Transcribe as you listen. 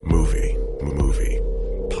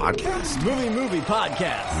podcast? Movie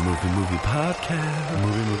podcast. Movie podcast.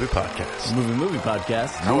 Movie podcast. Movie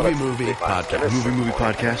podcast. Movie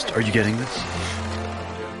podcast. Are you getting this?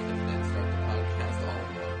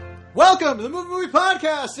 Welcome to the Movie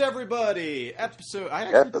Podcast, everybody. Episode. I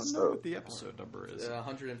actually don't know what the episode number is.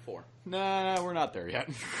 104. Nah, we're not there yet.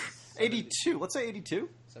 82. Let's say 82.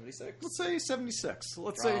 76. Let's say 76.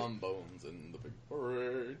 Let's Trombones in the big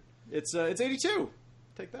parade. say it's 82.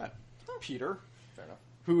 Take that, Peter. Fair enough.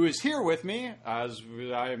 Who is here with me, as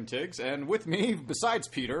I am Tiggs, and with me, besides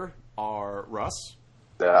Peter, are Russ.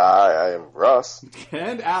 I am Russ.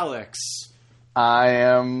 And Alex. I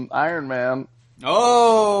am Iron Man.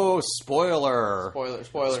 Oh, spoiler.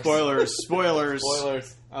 Spoilers.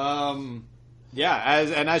 Spoilers. Yeah,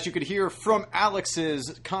 as you could hear from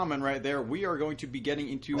Alex's comment right there, we are going to be getting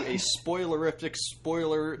into a spoilerific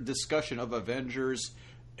spoiler discussion of Avengers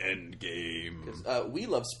Endgame. We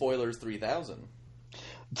love Spoilers 3000.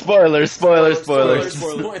 Spoilers.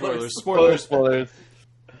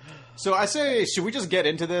 So I say, should we just get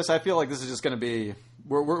into this? I feel like this is just going to be...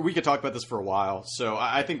 we could talk about this for a while, so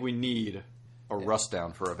I think we need a rust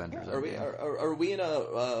down for Avengers Endgame. Are we in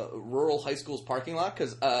a rural high school's parking lot?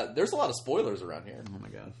 Because there's a lot of spoilers around here. Oh my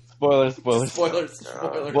god. Spoilers.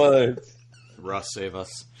 Russ, save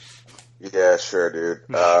us. Yeah, sure, dude.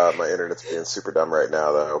 My internet's being super dumb right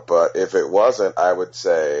now, though. But if it wasn't, I would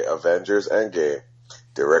say Avengers Endgame,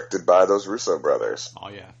 directed by those Russo brothers. Oh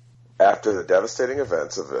yeah. After the devastating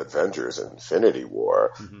events of Avengers Infinity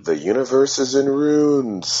War, the universe is in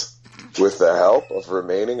ruins. With the help of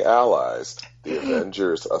remaining allies, the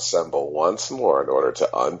Avengers assemble once more in order to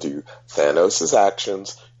undo Thanos'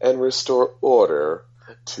 actions and restore order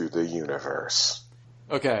to the universe.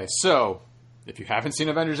 Okay, so if you haven't seen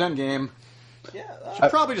Avengers Endgame, Yeah. you should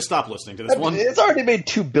probably just stop listening to this one. It's already made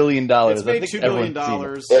 $2 billion. It's made $2 billion.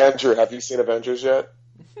 Andrew, have you seen Avengers yet?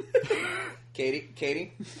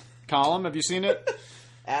 Katie? Colin, have you seen it?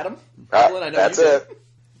 Adam? Evelyn, I know That's you did. it.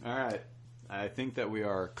 All right. I think that we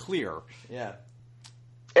are clear. Yeah.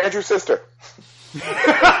 Andrew's sister.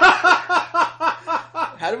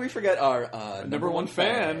 How do we forget our Number one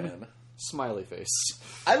fan. Smiley face.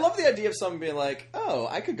 I love the idea of someone being like, oh,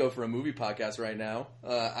 I could go for a movie podcast right now.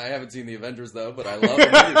 I haven't seen The Avengers, though, but I love a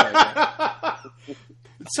movie podcast.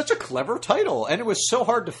 It's such a clever title, and it was so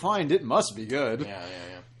hard to find. It must be good. Yeah.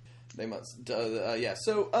 They must. Yeah,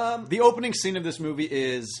 so... The opening scene of this movie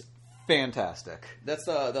is fantastic. That's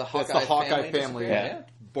the Hawkeye, That's the Hawkeye family Yeah.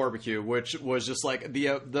 barbecue, which was just like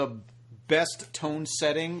the best tone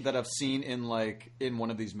setting that I've seen in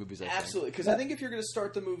one of these movies. I think. Absolutely, because I think if you're going to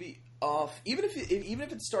start the movie off, even if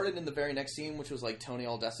it started in the very next scene, which was like Tony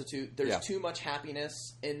all destitute, there's too much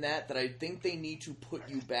happiness in that I think they need to put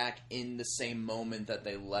you back in the same moment that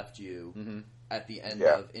they left you at the end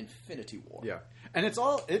of Infinity War. Yeah. And is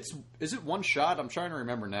it one shot? I'm trying to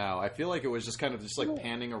remember now. I feel like it was just kind of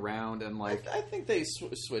panning around and I think they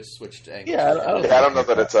switched angles. Yeah, I don't know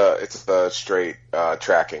that it's a straight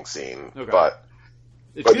tracking scene, Okay. but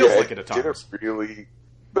it feels like it at didn't times. really.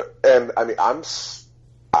 And I mean,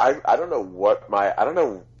 I don't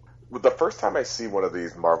know. The first time I see one of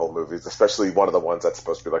these Marvel movies, especially one of the ones that's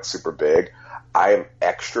supposed to be like super big, I am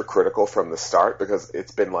extra critical from the start because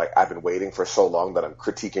it's been like I've been waiting for so long that I'm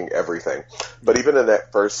critiquing everything. But even in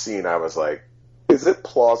that first scene, I was like, is it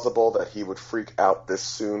plausible that he would freak out this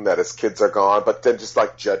soon that his kids are gone? But then just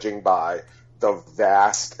like judging by the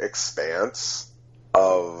vast expanse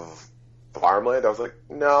of farmland, I was like,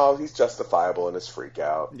 no, he's justifiable in his freak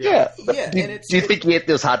out. Yeah. Yeah, Do you think he ate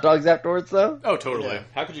those hot dogs afterwards, though? Oh, totally. Yeah.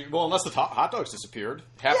 How could you? Well, unless the hot dogs disappeared.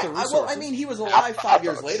 Half the resources. Well, I mean, he was alive 5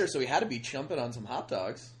 years dogs. later, so he had to be chumping on some hot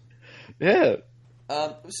dogs. Yeah.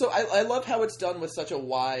 So I love how it's done with such a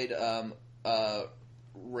wide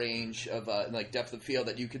range of depth of field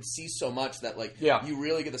that you can see so much that you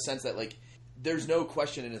really get the sense that there's no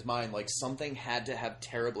question in his mind something had to have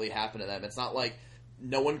terribly happened to them. It's not like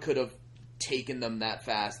no one could have taken them that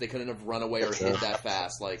fast. They couldn't have run away or hid that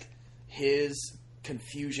fast. His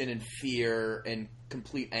confusion and fear and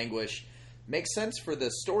complete anguish makes sense for the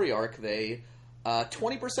story arc they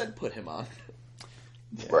 20% put him on.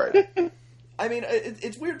 Right. I mean,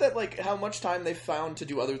 it's weird that how much time they found to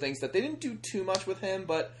do other things that they didn't do too much with him,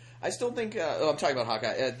 but I still think I'm talking about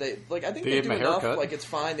Hawkeye. I think they do enough. It's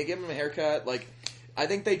fine. They give him a haircut. I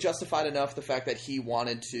think they justified enough the fact that he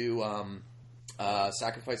wanted to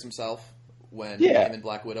sacrifice himself when him and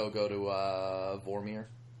Black Widow go to Vormir.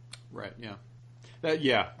 Right. Yeah.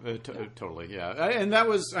 Totally. Yeah, and that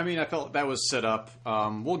was. I mean, I felt that was set up.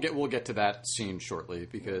 We'll get to that scene shortly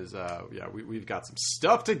because we've got some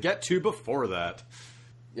stuff to get to before that.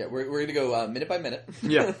 Yeah, we're going to go minute by minute.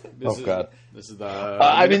 Yeah. God. This is the.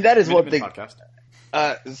 I mean, that is one thing. Podcast.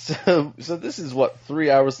 So this is what 3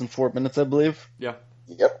 hours and 4 minutes, I believe. Yeah.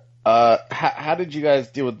 Yep. How did you guys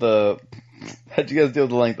deal with the? How did you guys deal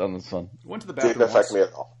with the length on this one? Went to the bathroom. Didn't affect once. me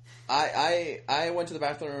at all. I went to the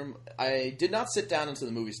bathroom. I did not sit down until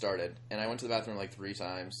the movie started, and I went to the bathroom like 3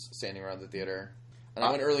 times, standing around the theater. And I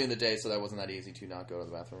went early in the day, so that wasn't that easy to not go to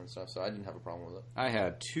the bathroom and stuff. So I didn't have a problem with it. I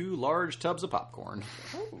had 2 large tubs of popcorn.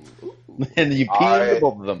 And you peed into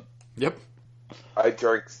both of them. Yep. I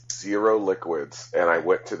drank 0 liquids, and I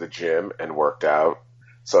went to the gym and worked out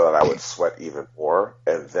so that I would sweat even more,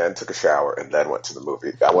 and then took a shower, and then went to the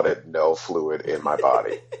movie. I wanted no fluid in my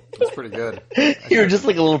body. That's pretty good. You were just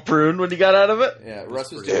like a little prune when you got out of it. Yeah,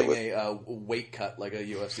 Russ was doing a weight cut like a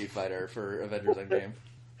UFC fighter for Avengers Endgame.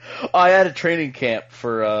 I had a training camp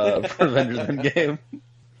for Avengers Endgame.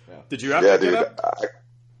 Did you have to dude. get up?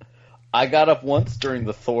 I got up once during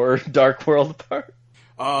the Thor Dark World part.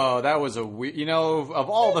 Oh, that was a weird. You know, of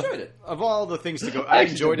all the things to go, I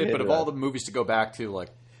enjoyed it, but of all the movies to go back to, like,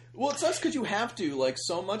 well, it sucks because you have to. Like,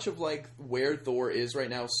 so much of like where Thor is right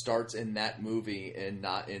now starts in that movie and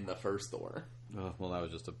not in the first Thor. oh, well, that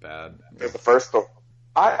was just a bad. The first one,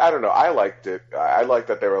 I don't know. I liked it. I liked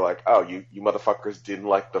that they were like, oh, you motherfuckers didn't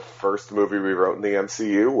like the first movie we wrote in the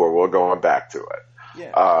MCU, or we're going back to it.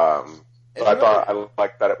 Yeah. So I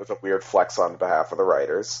liked that it was a weird flex on behalf of the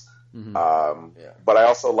writers. Mm-hmm. But I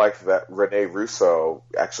also liked that Rene Russo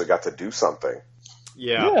actually got to do something.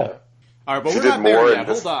 Yeah. All right, but She we're did not there more yet. in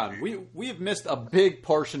this- Hold on. We have missed a big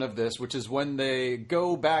portion of this, which is when they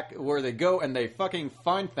go back, where they go and they fucking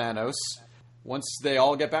find Thanos. Once they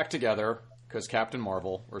all get back together, because Captain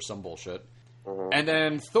Marvel or some bullshit. And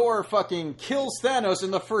then Thor fucking kills Thanos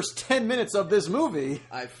in the first 10 minutes of this movie.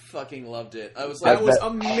 I fucking loved it. I was like, That was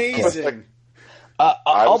amazing.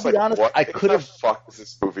 I'll was be like, honest. what I the could have. fuck is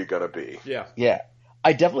this movie gonna be? Yeah, Yeah,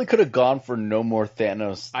 I definitely could have gone for no more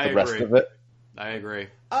Thanos. I The rest agree. of it. I agree.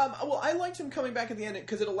 well, I liked him coming back at the end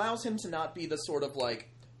because it allows him to not be the sort of like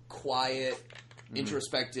quiet,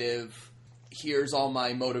 introspective, here's all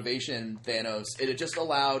my motivation Thanos. It just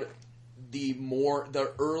allowed the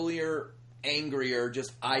earlier, angrier,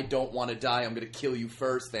 just I don't want to die, I'm going to kill you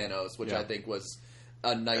first Thanos, which I think was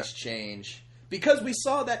a nice change. Because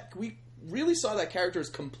we really saw that character's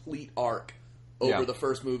complete arc over the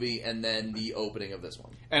first movie and then the opening of this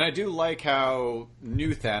one. And I do like how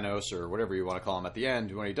new Thanos, or whatever you want to call him at the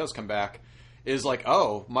end, when he does come back, is like,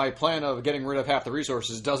 oh, my plan of getting rid of half the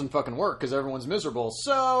resources doesn't fucking work because everyone's miserable,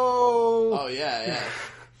 so... Oh, yeah.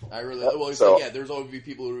 I really... Well, it's So- like, yeah, there's always be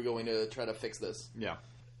people who are going to try to fix this. Yeah.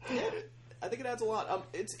 I think it adds a lot.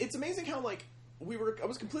 It's amazing how, like, I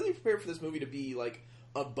was completely prepared for this movie to be, like,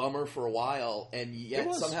 a bummer for a while, and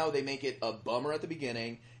yet somehow they make it a bummer at the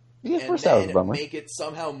beginning, Yeah, and first that was a then bummer. make it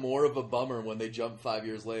somehow more of a bummer when they jump 5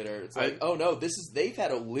 years later. It's like, oh no, they've had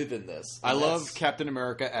to live in this. I And love that's- Captain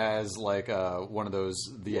America as, like, one of those...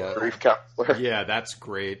 Grief counselor. Yeah, that's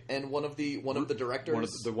great. and one of the directors,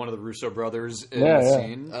 One of the Russo brothers in Yeah, the yeah.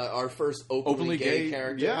 scene. our first openly gay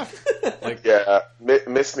character. Yeah. Like, Yeah,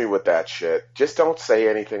 miss me with that shit. Just don't say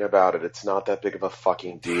anything about it. It's not that big of a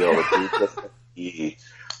fucking deal. The dude just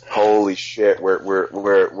holy shit,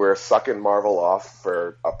 we're sucking Marvel off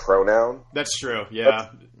for a pronoun. that's true, yeah.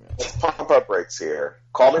 Let's pump our brakes here.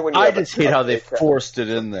 Call me when you. I have a just hate how they tough day. forced it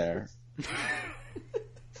in there.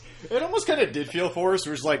 It almost kind of did feel forced.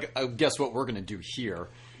 It was like, guess what we're going to do here.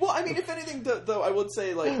 Well, I mean, if anything, though, I would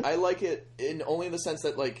say like I like it only in the sense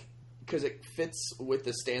that like because it fits with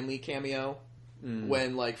the Stan Lee cameo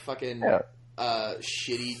when like fucking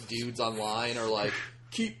shitty dudes online are like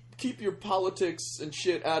keep your politics and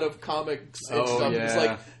shit out of comics and stuff. Yeah. It's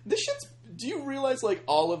like this shit's. Do you realize like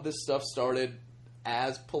all of this stuff started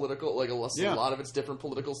as political? Like a lot of it's different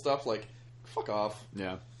political stuff. Like fuck off.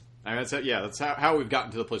 Yeah. I mean, that's how we've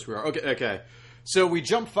gotten to the place we are. Okay. So we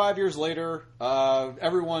jump 5 years later.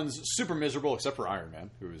 Everyone's super miserable except for Iron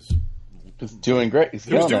Man, who's Doing great. He's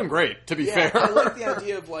killing doing it. great, to be Yeah, fair. I like the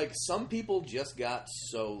idea of like some people just got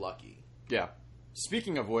so lucky. Yeah.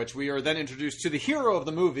 Speaking of which, we are then introduced to the hero of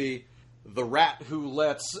the movie, the rat who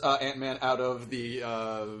lets Ant-Man out of the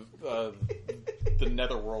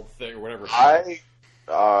netherworld thing or whatever.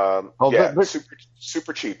 but-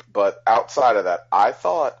 Super cheap. But outside of that, I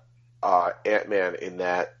thought Ant-Man in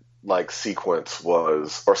that like sequence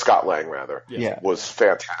was, or Scott Lang rather, Yeah. was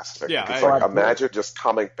fantastic. Yeah, It's I like agree. imagine just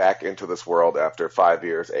coming back into this world after 5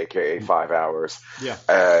 years, aka 5 hours, Yeah.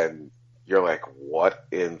 and you're like, what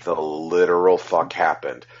in the literal fuck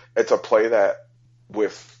happened? It's a play that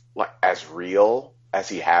with like as real as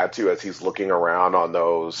he had to, as he's looking around on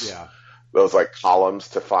those those like columns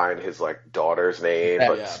to find his like daughter's name,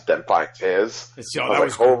 but then finds his. That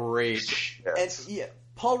was great. And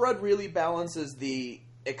Paul Rudd really balances the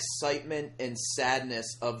excitement and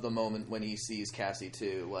sadness of the moment when he sees Cassie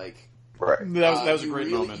too. Like, right. That was a great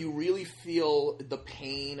moment. You really feel the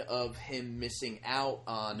pain of him missing out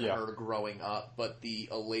on her growing up, but the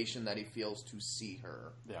elation that he feels to see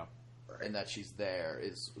her. Yeah. And that she's there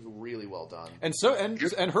is really well done, and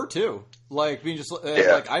and her too. Like being just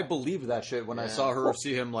like I believed that shit when I saw her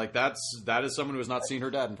see him. Like that is someone who has not seen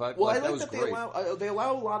her dad in fact. Well, like, I like that they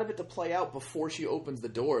allow a lot of it to play out before she opens the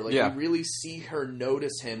door. Like you really see her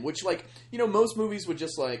notice him, which like most movies would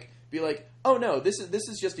just like be like, oh no, this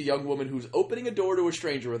is just a young woman who's opening a door to a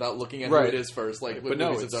stranger without looking at who it is first. Like but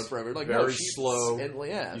movies have done forever. Like very she's slow. And,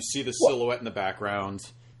 you see the silhouette in the background.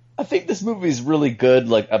 I think this movie is really good,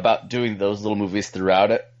 like about doing those little movies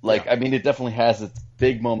throughout it. Like, I mean, it definitely has its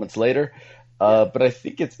big moments later, but I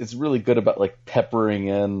think it's really good about like peppering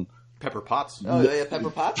in Pepper Potts. Oh yeah,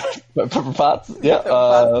 Pepper Potts. Pepper Potts.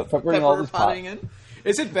 Yeah, peppering all this pot. In.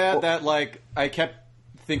 Is it bad that like I kept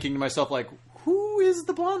thinking to myself like, who is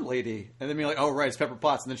the blonde lady? And then be like, oh right, it's Pepper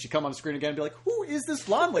Potts. And then she come on the screen again and be like, who is this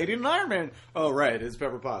blonde lady in Iron Man? Oh right, it's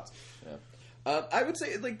Pepper Potts. Yeah. I would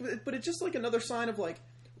say like, but it's just like another sign of like.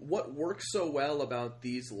 What works so well about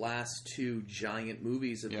these last two giant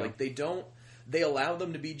movies is like they allow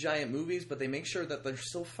them to be giant movies, but they make sure that they're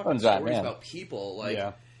still fucking stories about people. Like,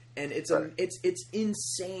 and it's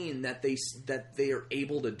insane that they are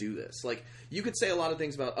able to do this. Like, you could say a lot of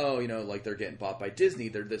things about like they're getting bought by Disney,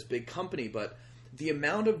 they're this big company, but the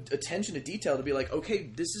amount of attention to detail to be like, okay,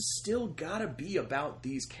 this is still gotta be about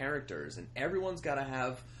these characters, and everyone's gotta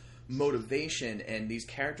have motivation, and these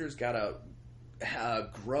characters gotta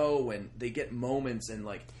grow, and they get moments, and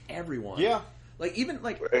like everyone, like even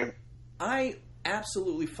like I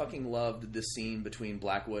absolutely fucking loved the scene between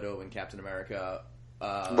Black Widow and Captain America,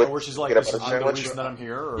 where she's like, "This is the reason that I'm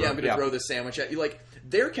here." Or, I'm going to throw this sandwich at you. Like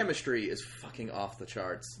their chemistry is fucking off the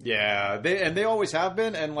charts. Yeah, they always have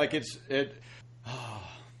been, and like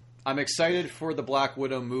I'm excited for the Black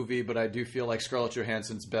Widow movie, but I do feel like Scarlett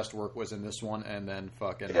Johansson's best work was in this one, and then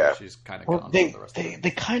she's kind of gone for the rest of it.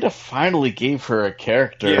 They kind of finally gave her a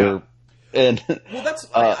character, and that's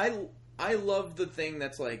I love the thing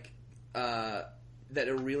that's like that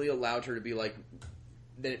it really allowed her to be like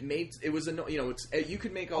that. It was you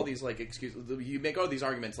could make all these like excuses. You make all these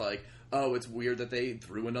arguments like, oh, it's weird that they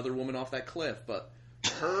threw another woman off that cliff, but.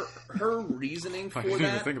 Her reasoning for that. I didn't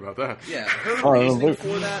even think about that. Yeah, her reasoning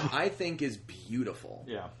for that I think is beautiful.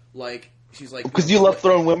 Yeah, like she's like because you love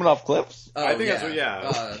throwing women off cliffs. I think that's what.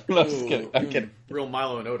 Yeah, no, just kidding. I'm kidding. Real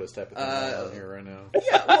Milo and Otis type of thing on here right now.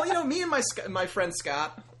 Yeah, well, me and my friend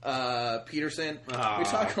Scott Peterson, we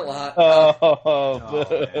talk a lot.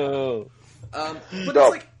 But it's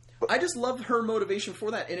like I just love her motivation for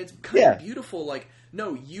that, and it's kind of beautiful. Like,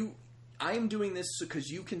 no, I am doing this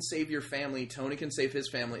because you can save your family. Tony can save his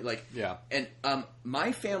family. Like, and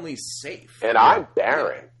my family's safe, and I'm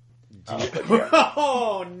barren.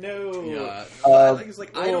 Oh no! Yeah, it's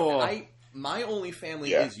like my only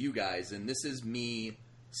family is you guys, and this is me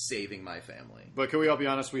saving my family. But can we all be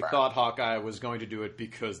honest? We thought Hawkeye was going to do it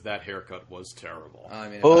because that haircut was terrible. I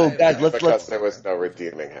mean, guys, let's there was no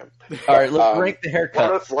redeeming him. All right, let's rank the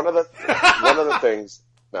haircut. One of the things.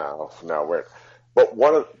 No, we're. But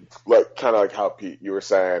one of kind of like how Pete, you were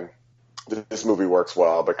saying, this movie works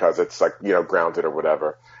well because it's like grounded or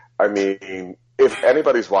whatever. I mean, if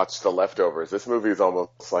anybody's watched The Leftovers, this movie is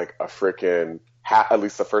almost like a freaking at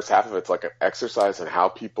least the first half of it's like an exercise in how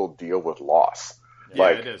people deal with loss. Yeah,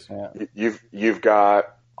 like, it is. You've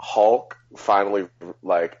got Hulk finally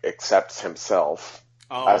like accepts himself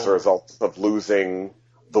as a result of losing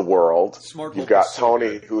the world. You've got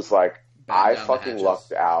Tony who's like, I fucking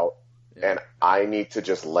lucked out. And I need to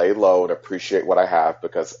just lay low and appreciate what I have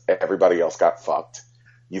because everybody else got fucked.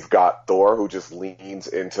 You've got Thor who just leans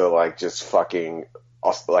into like just fucking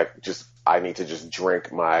like just I need to just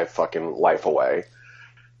drink my fucking life away,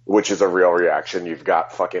 which is a real reaction. You've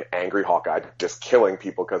got fucking angry Hawkeye just killing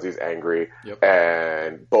people because he's angry,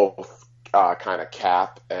 and both kind of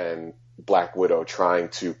Cap and Black Widow trying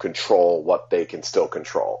to control what they can still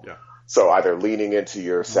control. Yeah. So either leaning into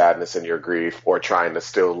your sadness and your grief or trying to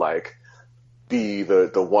still like be the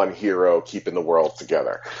one hero keeping the world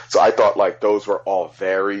together. So I thought like those were all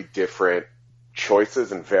very different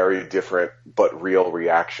choices and very different but real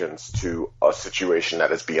reactions to a situation that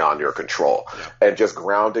is beyond your control. Yeah. And just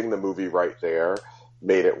grounding the movie right there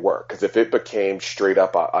made it work. Because if it became straight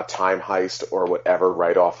up a time heist or whatever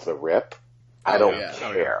right off the rip, I don't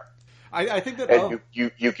care. I think that... And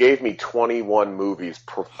you gave me 21 movies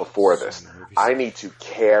before this. I need to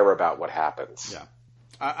care about what happens. Yeah.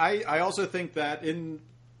 I also think that in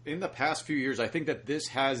the past few years, I think that this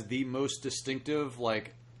has the most distinctive,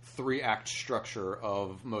 like, 3-act structure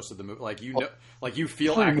of most of the movie. Like, you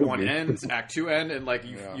feel Act 1 ends, Act 2 end, and, like,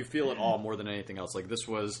 you feel it all more than anything else. Like, this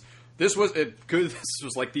was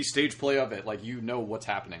like the stage play of it. Like, you know what's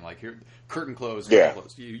happening. Like, curtain closed,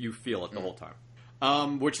 closed. You feel it the whole time.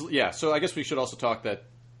 So I guess we should also talk that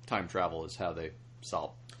time travel is how they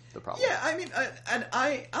solve the problem. Yeah, I mean,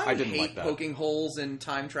 I didn't hate like that. poking holes in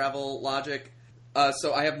time travel logic,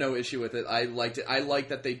 so I have no issue with it. I liked it. I like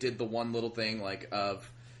that they did the one little thing, like,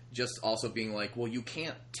 of just also being like, well, you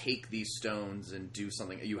can't take these stones and do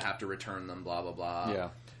something. You have to return them, blah, blah, blah. Yeah.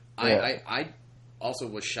 I also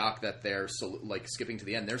was shocked that their skipping to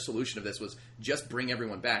the end. Their solution of this was just bring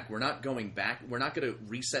everyone back. We're not going back. We're not going to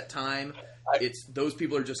reset time. It's those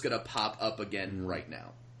people are just going to pop up again right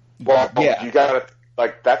now. Well, you gotta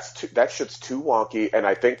that shit's too wonky, and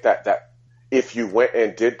I think that if you went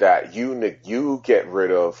and did that, you get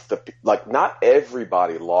rid of not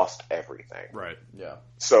everybody lost everything. Right. Yeah.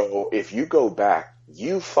 So if you go back,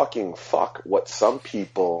 you fucking fuck what some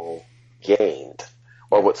people gained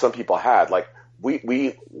or what some people had. Like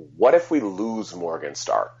what if we lose Morgan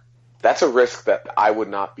Stark? That's a risk that I would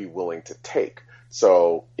not be willing to take.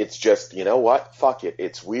 So it's just, you know what? Fuck it.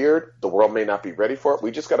 It's weird. The world may not be ready for it.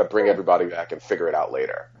 We just got to bring everybody back and figure it out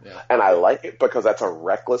later. Yeah. And I like it because that's a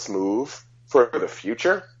reckless move for the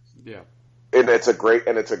future. Yeah. And it's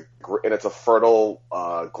a fertile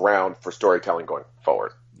ground for storytelling going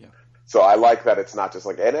forward. Yeah. So I like that it's not just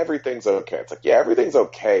like, and everything's okay. It's like, yeah, everything's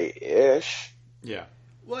okay-ish. Yeah.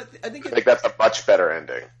 Well, I think that's a much better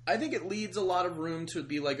ending. I think it leads a lot of room to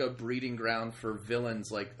be like a breeding ground for villains,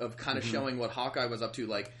 like of kind of showing what Hawkeye was up to.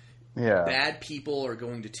 Like, bad people are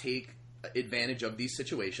going to take advantage of these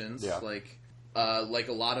situations. Yeah. Like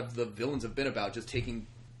a lot of the villains have been about just taking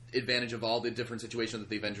advantage of all the different situations that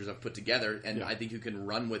the Avengers have put together. And I think you can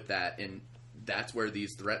run with that, and that's where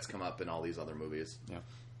these threats come up in all these other movies. Yeah.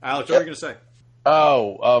 Alex, what are you going to say?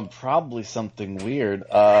 Oh, probably something weird.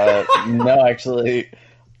 No, actually.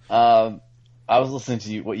 I was listening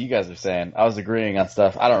to what you guys are saying. I was agreeing on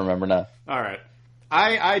stuff. I don't remember now. All right.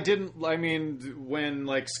 I didn't,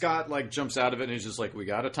 when, Scott, jumps out of it and he's just like, we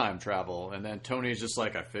got to time travel. And then Tony's just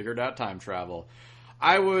like, I figured out time travel.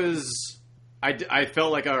 I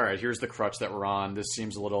felt like, all right, here's the crutch that we're on. This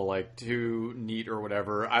seems a little, too neat or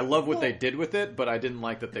whatever. I love what they did with it, but I didn't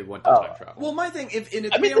like that they went to time travel. Well, my thing,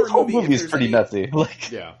 this whole movie is pretty messy.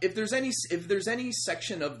 If there's any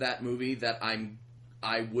section of that movie that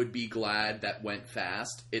I would be glad that went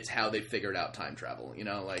fast, it's how they figured out time travel. You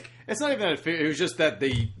know, it's not even that it was just that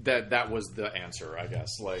that was the answer, I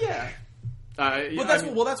guess.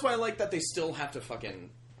 That's why I like that they still have to fucking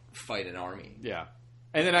fight an army. Yeah,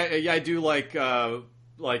 and then I do like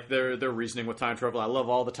their reasoning with time travel. I love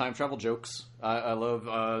all the time travel jokes. I love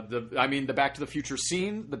the Back to the Future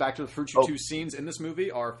scene, the Back to the Future 2 scenes in this movie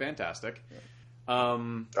are fantastic.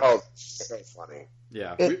 So funny.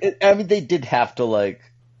 Yeah. They did have to,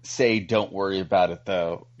 say don't worry about it,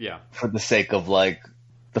 though. Yeah. For the sake of,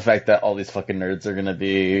 the fact that all these fucking nerds are going to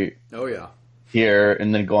be here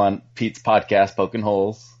and then go on Pete's podcast poking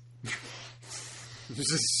holes.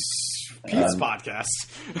 Pete's podcast.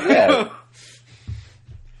 Yeah.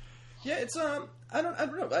 Yeah, it's I don't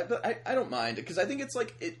know, but I don't mind because I think it's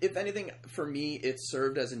if anything for me it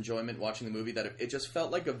served as enjoyment watching the movie that it just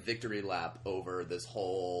felt like a victory lap over this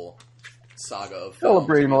whole saga of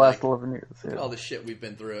celebrating the last 11 years. Yeah. All the shit we've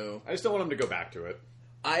been through. I just don't want them to go back to it.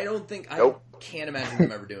 I don't think I can't imagine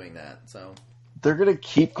them ever doing that. So they're gonna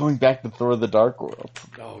keep going back to Thor: The Dark World.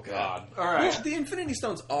 Oh God! All right, the Infinity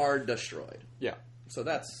Stones are destroyed. Yeah, so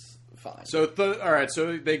that's fine. So all right,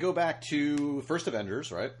 so they go back to First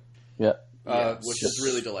Avengers, right? Yeah. Which is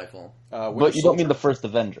really delightful. But you don't mean the first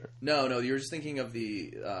Avenger. No, you're just thinking of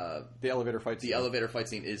the elevator fight scene. The elevator fight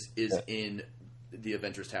scene is in the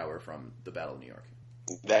Avengers Tower from the Battle of New York.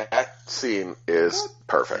 That scene is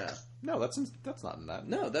perfect. Yeah. No, that's not in that.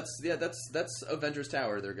 No, that's Avengers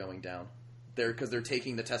Tower. They're going down there because they're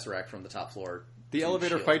taking the Tesseract from the top floor. The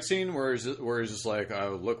elevator fight scene where it's just like,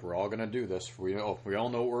 oh, look, we're all going to do this. We all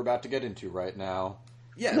know what we're about to get into right now.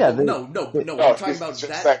 Yeah, no. I'm talking about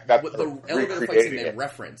that. What the elevator fight scene they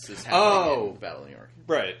reference is happening in Battle of New York.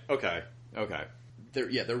 Right. Okay. They're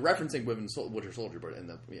referencing Winter Soldier, but in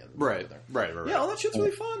the right. Yeah, all that shit's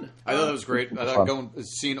really fun. I thought that was great. I thought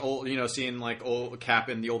seeing old Cap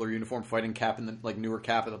in the older uniform fighting Cap in the newer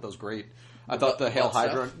Cap. I thought that was great. I thought the Hail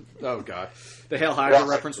Hydra. Oh God, the Hail Hydra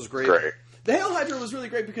reference was great. The Hail Hydra was really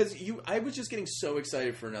great because I was just getting so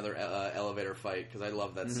excited for another elevator fight because I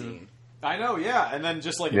love that scene. I know, yeah. And then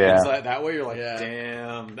just like it ends that way, you're like,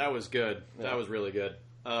 damn, that was good. Yeah. That was really good.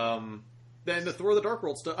 Then the Thor: The Dark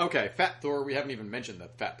World stuff. Okay, Fat Thor. We haven't even mentioned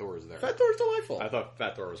that Fat Thor is there. Fat Thor is delightful. I thought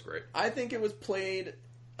Fat Thor was great. I think it was played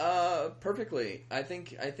perfectly. I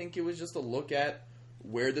think it was just a look at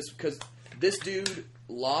where because this dude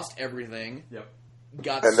lost everything. Yep.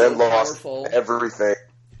 Got and so then lost powerful. Everything.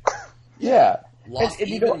 Yeah. Lost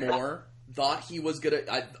even more. Thought he was gonna.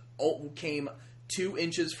 Came 2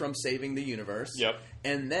 inches from saving the universe. Yep.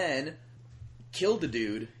 And then killed the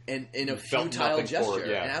dude in a futile gesture.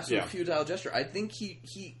 An absolute futile gesture. I think he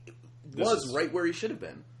was right where he should have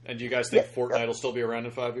been. And do you guys think Fortnite will still be around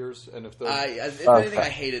in 5 years? And if anything, I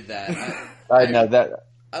hated that. I know that.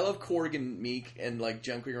 I love Korg and Meek and like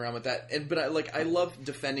joking around with that, but I love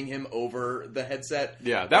defending him over the headset.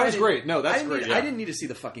 Yeah, that was great. No, that's great. I didn't need to see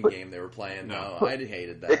the fucking game they were playing. No, I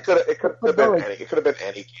hated that. It could have been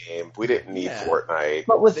any game. We didn't need Fortnite.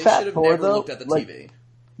 But with they Fat should have Thor, never though, looked at the TV.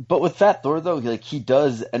 But with Fat Thor though, like he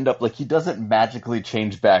does end up like he doesn't magically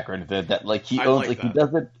change back or anything. That like he owns like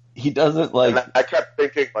he doesn't like. And I kept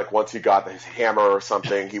thinking like once he got his hammer or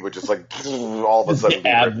something, he would just like all of a sudden be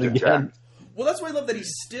ripped again. Well, that's why I love that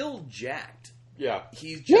he's still jacked. Yeah.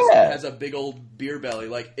 He just has a big old beer belly.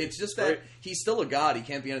 Like, it's just that he's still a god. He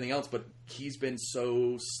can't be anything else, but he's been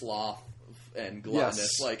so sloth and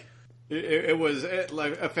gluttonous. Yes. Like, it was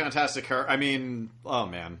like a fantastic character. I mean, oh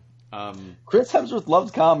man. Chris Hemsworth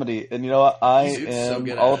loves comedy, and you know what? I am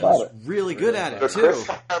so all about it. Really good at it, the too. Chris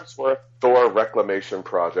Hemsworth Thor reclamation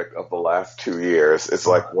project of the last 2 years is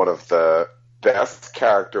like one of the best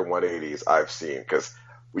character 180s I've seen, because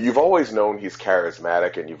you've always known he's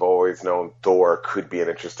charismatic, and you've always known Thor could be an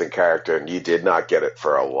interesting character, and you did not get it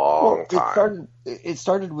for a long time. It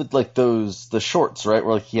started with like the shorts, right?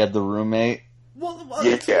 Where like he had the roommate. Well,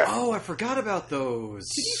 oh, I forgot about those.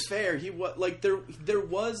 To be fair, he was like there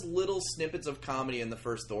was little snippets of comedy in the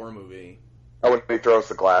first Thor movie. Oh, when he throws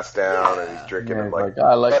the glass down and he's drinking and like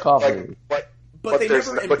I like coffee. But they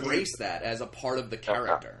never embraced that as a part of the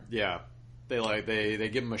character. Yeah. They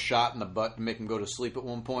give him a shot in the butt to make him go to sleep at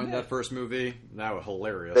one point in that first movie. That was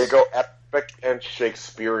hilarious. They go epic and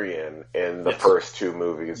Shakespearean in the first 2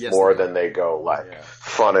 movies more than they go like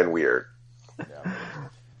fun and weird.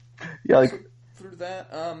 Yeah, like through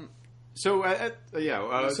that.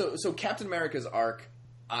 So Captain America's arc,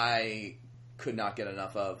 I could not get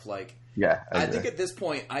enough of. Like, I think at this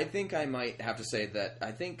point, I think I might have to say that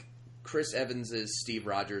I think Chris Evans' Steve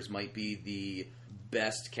Rogers might be the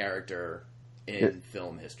best character in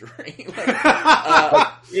film history.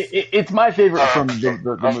 It's my favorite from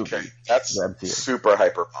the movie. That's super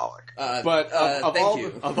hyperbolic. Thank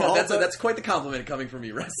you. That's quite the compliment coming from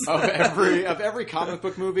you, Russ. Of every comic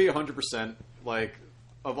book movie, 100%, like,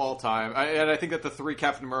 of all time. And I think that the 3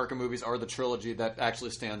 Captain America movies are the trilogy that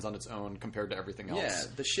actually stands on its own compared to everything else. Yeah,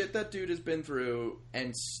 the shit that dude has been through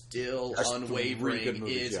and still unwavering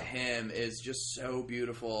him is just so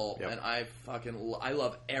beautiful. Yep. And I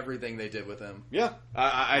love everything they did with him. Yeah.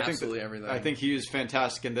 I Absolutely think everything. I think he is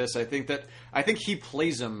fantastic in this. I think he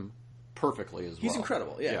plays him perfectly as well. He's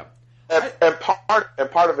incredible, yeah. And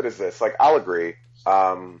part of it is this. Like, I'll agree.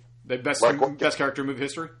 The best character in movie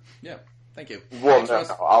history? Yeah. Thank you. Well, no,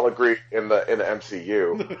 I'll agree in the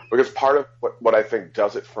MCU because part of what I think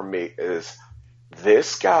does it for me is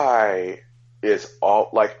this guy is all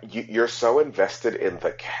like you're so invested in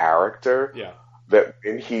the character that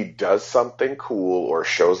when he does something cool or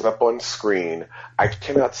shows up on screen, I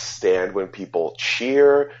cannot stand when people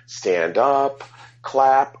cheer, stand up,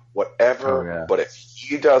 clap, whatever. Oh, yeah. But if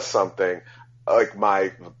he does something, like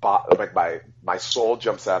my soul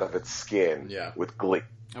jumps out of its skin with glee.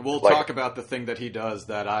 And we'll talk about the thing that he does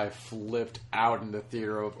that I flipped out in the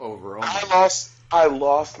theater over. I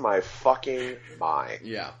lost my fucking mind.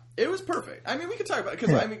 Yeah, it was perfect. I mean, we could talk about it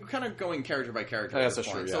because we're kind of going character by character at this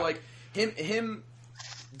point. True, so like him,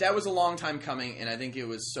 that was a long time coming, and I think it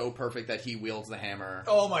was so perfect that he wields the hammer.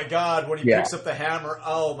 Oh my god, when he picks up the hammer!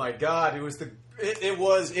 Oh my god, it was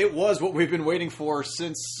it was what we've been waiting for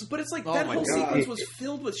since. But it's like that whole sequence was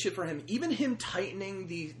filled with shit for him. Even him tightening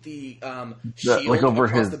the shield like over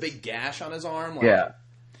across the big gash on his arm. Like,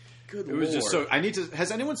 good lord. It was just so.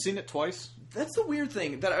 Has anyone seen it twice? That's the weird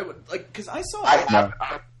thing that I would like because I saw. I'm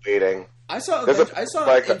waiting. I saw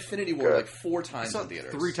Infinity War like 4 times in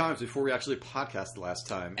theaters. 3 times before we actually podcasted last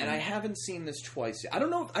time, and I haven't seen this twice. I don't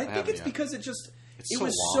know. I think it's because it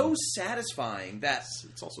was so satisfying that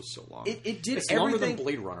it's also so long. It did it's everything longer than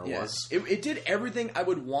Blade Runner was. It did everything I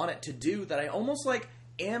would want it to do. That I almost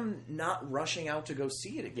am not rushing out to go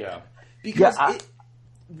see it again. Yeah. Because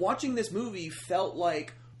watching this movie felt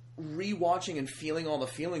like rewatching and feeling all the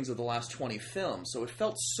feelings of the last 20 films. So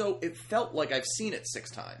it felt like I've seen it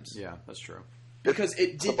 6 times. Yeah, that's true. Because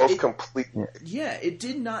it did the most complete. Yeah, it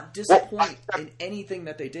did not disappoint in anything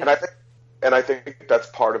that they did. And I think that's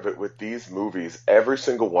part of it with these movies. Every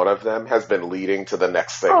single one of them has been leading to the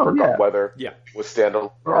next thing, whether it was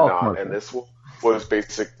standalone or not. And this was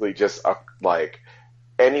basically just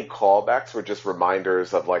any callbacks were just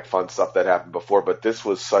reminders of like fun stuff that happened before. But this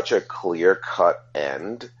was such a clear cut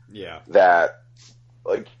end that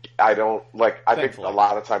like I don't like. I think a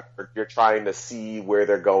lot of times you're trying to see where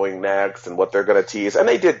they're going next and what they're going to tease, and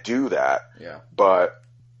they did do that. Yeah, but.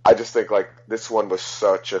 I just think like this one was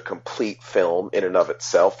such a complete film in and of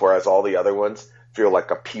itself, whereas all the other ones feel like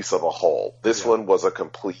a piece of a whole. This one was a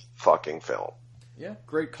complete fucking film. Yeah,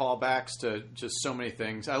 great callbacks to just so many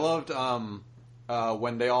things. I loved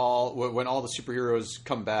when all the superheroes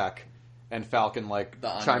come back and Falcon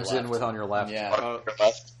chimes in with "On Your Left." Yeah, that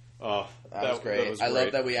was great. That was great. I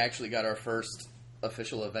love that we actually got our first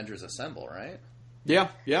official Avengers Assemble, right? Yeah,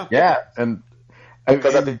 and.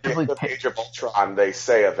 Because at the Age of Ultron, they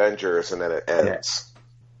say Avengers, and then it ends.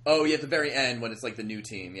 Yeah. Oh, yeah, at the very end, when it's like the new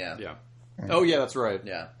team, yeah. Oh, yeah, that's right.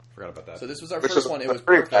 Yeah. Forgot about that. So this was our first one. It was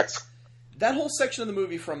perfect. That whole section of the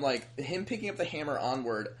movie, from like him picking up the hammer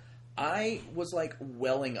onward, I was like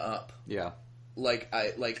welling up. Yeah.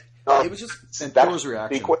 It was just... And Thor's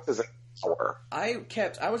reaction. Sequence is an hour.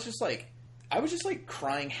 I was just like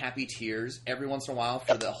crying happy tears every once in a while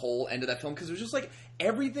for the whole end of that film, because it was just like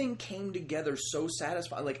everything came together so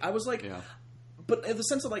satisfying. Like I was like, but in the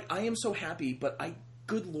sense of like I am so happy, but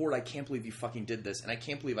good Lord, I can't believe you fucking did this, and I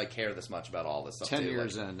can't believe I care this much about all this stuff. 10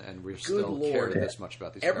 years in, and we still cared this much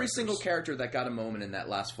about these. Every single character that got a moment in that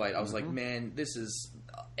last fight, I was like, man, this is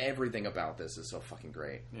everything about this is so fucking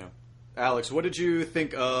great. Yeah, Alex, what did you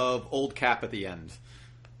think of Old Cap at the end?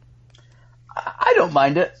 I don't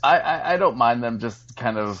mind it. I don't mind them just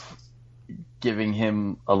kind of giving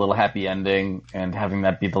him a little happy ending and having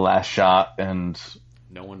that be the last shot. And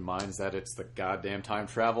no one minds that it's the goddamn time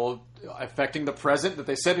travel affecting the present that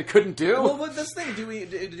they said it couldn't do. Well, but this thing, do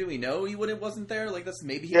we know he wasn't there? Like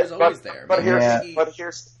maybe he was always there.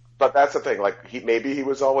 But that's the thing. Like maybe he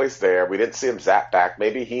was always there. We didn't see him zap back.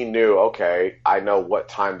 Maybe he knew. Okay, I know what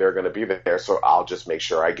time they're going to be there, so I'll just make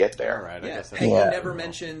sure I get there. All right. Yeah. Peggy never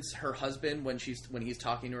mentions her husband when he's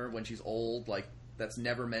talking to her when she's old. Like that's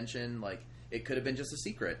never mentioned. Like it could have been just a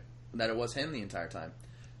secret that it was him the entire time.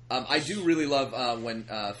 I do really love when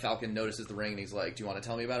Falcon notices the ring and he's like, "Do you want to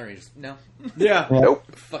tell me about it?" And he just no. Yeah. Nope.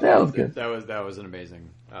 That was an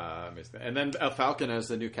amazing. And then Falcon as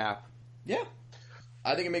the new Cap. Yeah.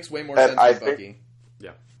 I think it makes way more sense than Bucky.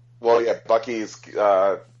 Yeah. Well, yeah, Bucky's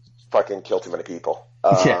fucking killed too many people.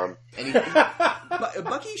 And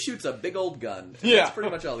Bucky shoots a big old gun. That's pretty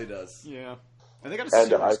much all he does. Yeah. And they got a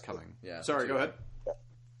series coming. Yeah. Sorry, go ahead.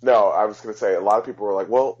 No, I was going to say, a lot of people were like,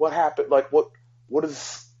 well, what happened? Like, what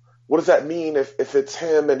does that mean if it's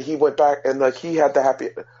him and he went back and like he had the happy...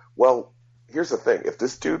 Well, here's the thing. If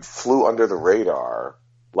this dude flew under the radar,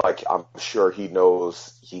 like I'm sure he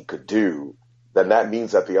knows he could do... then that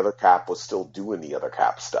means that the other Cap was still doing the other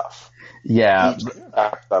Cap stuff. Yeah.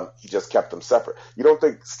 He just kept them separate. You don't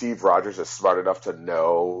think Steve Rogers is smart enough to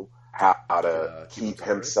know how to keep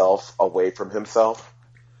himself away from himself?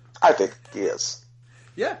 I think he is.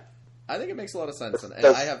 Yeah. I think it makes a lot of sense. And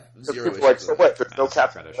I have zero issues like, so what, there's no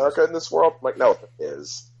Captain America in this world? I'm like, no, there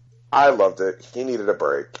is. I loved it. He needed a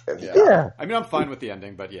break. And I mean, I'm fine with the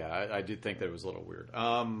ending, but yeah, I did think that it was a little weird.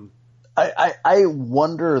 I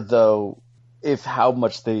wonder, though, if how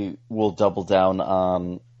much they will double down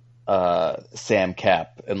on Sam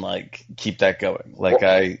Cap and like keep that going. Like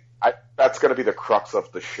that's going to be the crux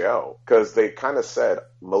of the show, because they kind of said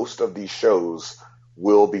most of these shows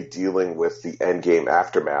will be dealing with the Endgame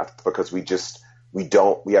aftermath, because we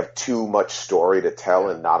have too much story to tell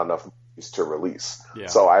and not enough movies to release. Yeah.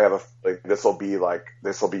 So I have this will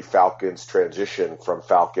be Falcon's transition from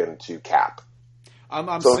Falcon to Cap.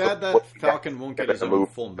 I'm sad that Falcon won't get his own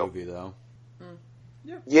full movie though.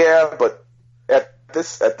 Yeah, but at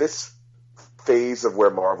this phase of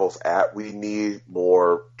where Marvel's at, we need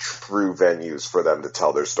more true venues for them to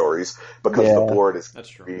tell their stories, because the board is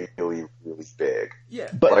really, really big. Yeah,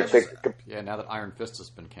 but now that Iron Fist has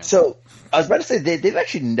been canceled. So I was about to say they've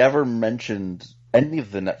actually never mentioned any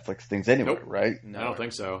of the Netflix things anyway, right? No, I don't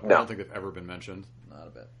think so. No. I don't think they've ever been mentioned. Not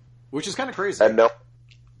a bit. Which is kind of crazy.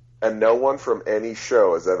 And no one from any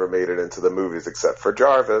show has ever made it into the movies except for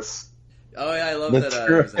Jarvis. Oh yeah, I love That's that.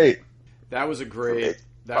 great. That was a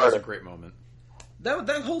great moment.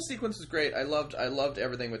 That whole sequence was great. I loved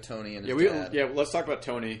everything with Tony and his dad. Let's talk about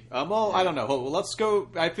Tony. I don't know. Let's go.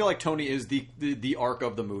 I feel like Tony is the arc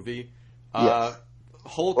of the movie. Yes.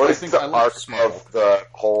 Hulk. Well, I think I love Smart of Hulk. the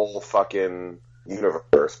whole fucking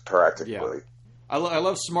universe, practically. Yeah. I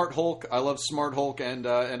love Smart Hulk. I love Smart Hulk, and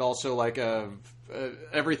also like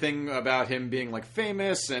everything about him being like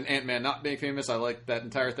famous and Ant-Man not being famous. I like that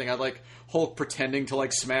entire thing. I like Hulk pretending to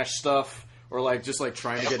like smash stuff or like just like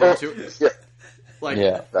trying to get into it. Yeah. Like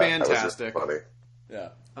fantastic. That was funny. Yeah.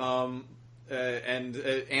 And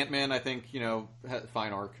Ant-Man, I think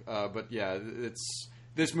fine arc. But yeah,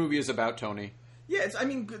 this movie is about Tony. Yeah,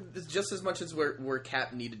 it's just as much as where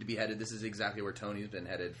Cap needed to be headed. This is exactly where Tony's been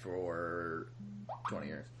headed for 20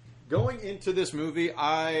 years. Going into this movie,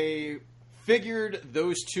 I figured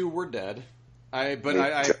those two were dead. But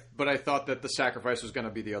I thought that the sacrifice was going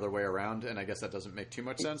to be the other way around, and I guess that doesn't make too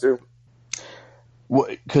much sense.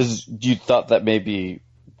 Because you thought that maybe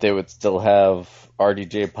they would still have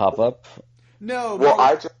RDJ pop up? No. Well,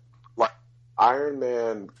 I just like Iron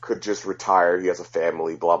Man could just retire. He has a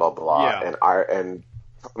family, blah blah blah. Yeah. And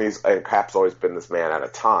Cap's always been this man at a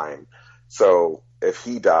time. So if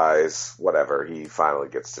he dies, whatever, he finally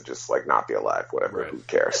gets to just like not be alive. Whatever, right. Who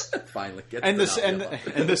cares? Finally gets and to the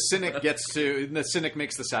cynic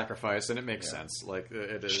makes the sacrifice, and it makes sense. Like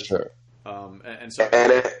it is. Sure. And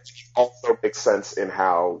it also makes sense in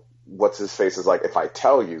how what's his face is like. If I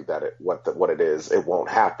tell you that what it is, it won't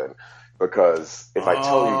happen because if I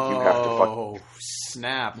tell you, you have to fucking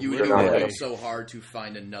snap. You would work so hard to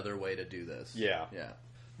find another way to do this. Yeah.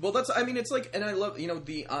 Well, it's like, and I love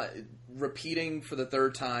the repeating for the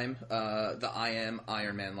third time the "I am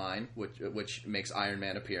Iron Man" line, which makes Iron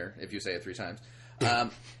Man appear if you say it 3 times.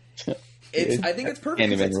 I think it's perfect.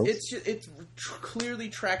 It clearly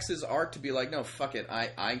tracks his arc to be like, no, fuck it,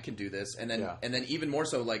 I can do this, and then even more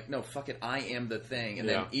so, like, no, fuck it, I am the thing, and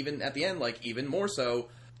then even at the end, like, even more so,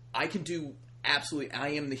 I can do absolutely, I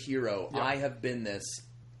am the hero. Yeah. I have been this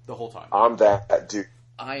the whole time. I'm that dude.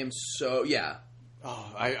 I am so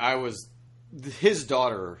Oh, I was. His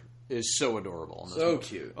daughter is so adorable. So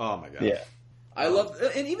cute. Oh my god. Yeah. I love,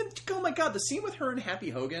 and even the scene with her and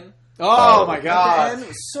Happy Hogan. Oh my god! At the end, it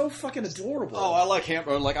was so fucking adorable. Oh, I like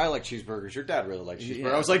I like cheeseburgers. Your dad really likes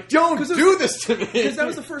cheeseburgers. I was like, don't do this to me. Because that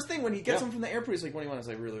was the first thing when he gets him from the airport. He's like, "What do you want?" I was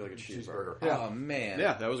like, "I really like a cheeseburger." Yeah. Oh man.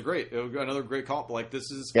 Yeah, that was great. Another great comp. Like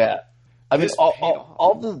this is. Yeah. I mean,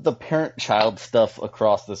 all the parent-child stuff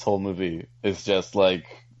across this whole movie is just like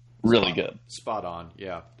really good. Spot on.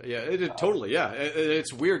 Yeah. It totally. Yeah.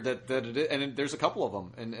 It's weird that it and there's a couple of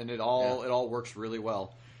them, and it all works really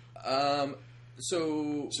well.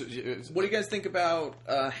 So, what do you guys think about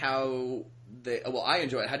how they... Well, I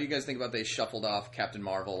enjoy it. How do you guys think about they shuffled off Captain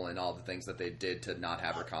Marvel and all the things that they did to not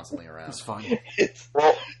have her constantly around? It's fine.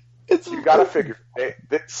 You got to figure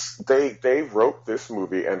they wrote this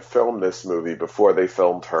movie and filmed this movie before they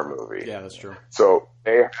filmed her movie. Yeah, that's true. So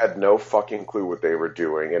they had no fucking clue what they were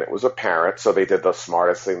doing, and it was apparent. So they did the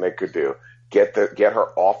smartest thing they could do: get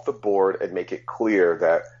her off the board and make it clear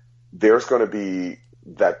that there's going to be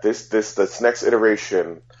that this next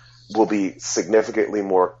iteration will be significantly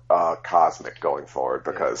more cosmic going forward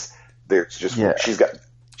because there's just they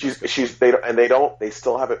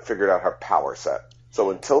still haven't figured out her power set. So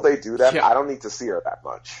until they do that, I don't need to see her that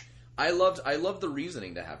much. I loved the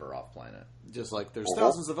reasoning to have her off planet. Just like there's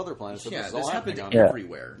thousands of other planets. This happened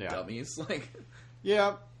everywhere. Yeah. Dummies. Like,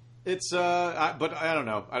 it's but I don't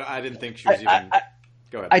know. I didn't think she was even.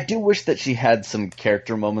 Go ahead. I do wish that she had some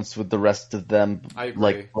character moments with the rest of them. I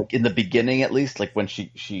agree. Like in the beginning, at least, like when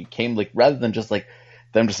she came, like rather than just like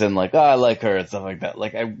them just saying like, "Oh, I like her" and stuff like that.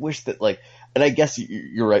 Like I wish that like, and I guess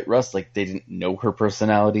you're right, Russ. Like they didn't know her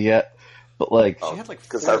personality yet. But like she had like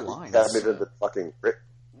 4 lines.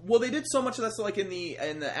 Well, they did so much of that. So like in the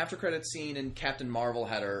after credits scene, and Captain Marvel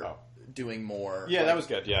had her doing more. Yeah, that was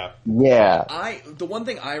good. Yeah. The one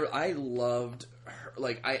thing I loved, her, a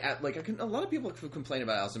lot of people complain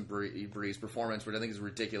about Alison Brie's performance, which I think is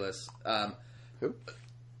ridiculous. Who?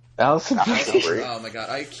 Alison Brie. Oh my god,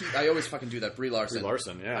 I always fucking do that. Brie Larson.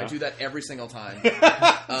 Yeah. I do that every single time.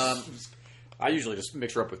 I usually just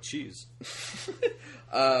mix her up with cheese.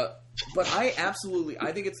 But I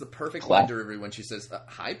think it's the perfect line delivery when she says,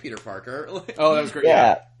 "Hi, Peter Parker." That was great.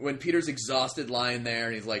 Yeah. When Peter's exhausted lying there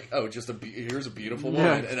and he's like, "Oh, here's a beautiful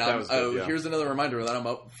woman," and here's another reminder that I'm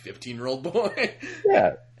a 15-year-old boy.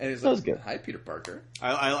 Yeah, and he's that was like, good. "Hi, Peter Parker."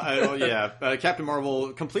 Captain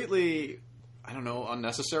Marvel completely, I don't know,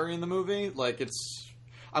 unnecessary in the movie. Like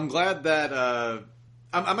I'm glad that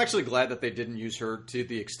I'm actually glad that they didn't use her to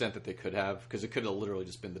the extent that they could have, because it could have literally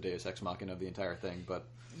just been the Deus Ex Machina of the entire thing. But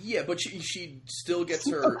yeah, but she still gets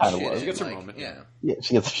her shit. She gets her moment. Yeah,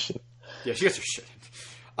 she gets her shit. Yeah, she gets her shit.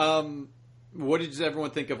 What did everyone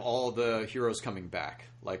think of all the heroes coming back?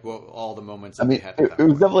 Like, all the moments that they had to it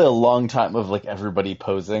was definitely a long time of, like, everybody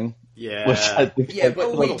posing. Yeah. Which I think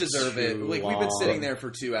but we deserve it. Like, we've been sitting there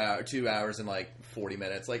for 2 hours and, like, 40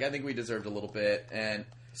 minutes. Like, I think we deserved a little bit. And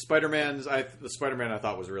the Spider-Man I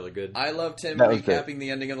thought was really good. I loved him recapping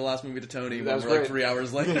the ending of the last movie to Tony when we're, like, 3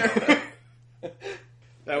 hours later.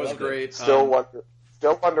 That was great. Still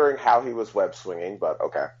wondering how he was web swinging, but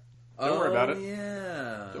okay. Don't worry about it.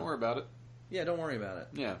 Yeah. Don't worry about it. Yeah, don't worry about it.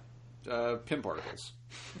 Yeah. Pin particles.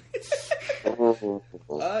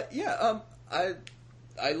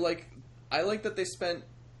 I like that they spent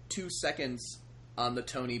 2 seconds on the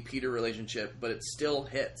Tony Peter relationship, but it still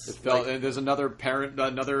hits. It felt there's another parent,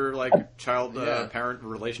 child parent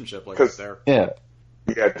relationship like there. Yeah.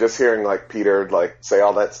 Yeah, just hearing like Peter like say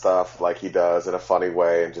all that stuff like he does in a funny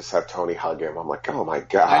way, and just have Tony hug him. I'm like, oh my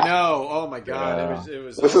god! I know. Oh my god! Yeah. It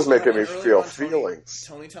was. This is making me feel feelings.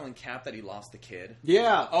 Tony telling Cap that he lost the kid.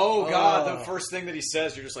 Yeah. Oh god! The first thing that he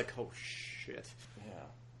says, you're just like, oh shit.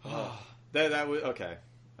 Yeah. That was okay.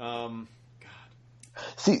 God.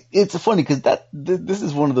 See, it's funny because this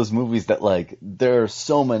is one of those movies that like there are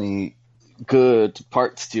so many good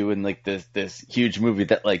parts to, in like this huge movie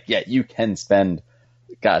that like you can spend.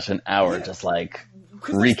 Gosh, an hour just like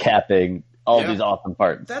recapping all these awesome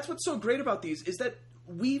parts. That's what's so great about these is that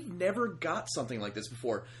we've never got something like this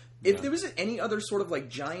before. If there was any other sort of like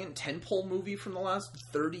giant tentpole movie from the last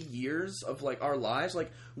 30 years of like our lives,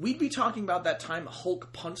 like we'd be talking about that time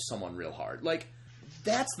Hulk punched someone real hard. Like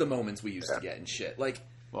that's the moments we used to get and shit. Like,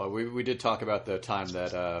 well, we did talk about the time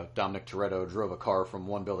that Dominic Toretto drove a car from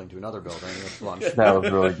one building to another building. It was fun. That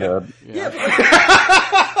was really good. Yeah,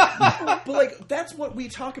 but like that's what we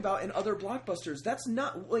talk about in other blockbusters. That's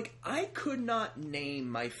not like I could not name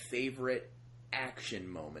my favorite action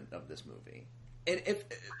moment of this movie. And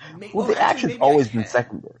the action's always been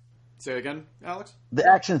secondary. Say it again, Alex? The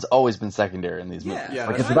action's always been secondary in these movies. Yeah,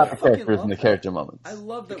 like it's about the characters and the character moments. I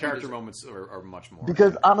love that the character moments are much more.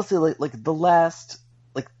 Because honestly, like in the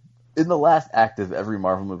last act of every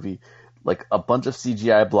Marvel movie, like a bunch of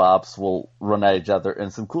CGI blobs will run at each other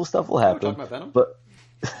and some cool stuff will happen. Are we talking about Venom? But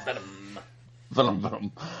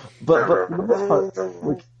Venom. But for the most part,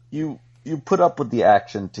 like you put up with the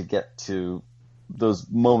action to get to those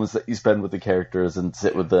moments that you spend with the characters and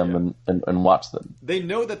sit with them and watch them. They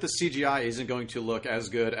know that the CGI isn't going to look as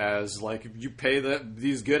good as like you pay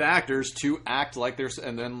these good actors to act like there's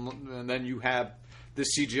and then you have the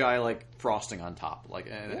CGI like frosting on top, like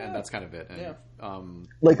and that's kind of it. And,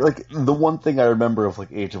 like the one thing I remember of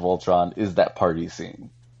like Age of Ultron is that party scene.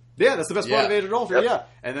 Yeah, that's the best part of Age of Ultron. Yep.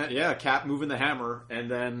 Yeah, and then Cap moving the hammer,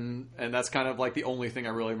 and that's kind of like the only thing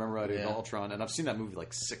I really remember about Age of Ultron. And I've seen that movie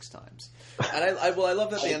like 6 times. And I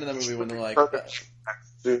love at the end of the movie when they're like, as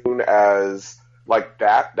soon as like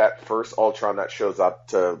that first Ultron that shows up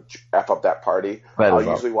to f up that party, I'll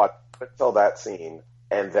usually watch until that scene,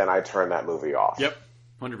 and then I turn that movie off. Yep,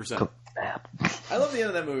 100%. I love the end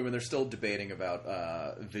of that movie when they're still debating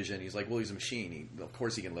about Vision. He's like, well, he's a machine. Of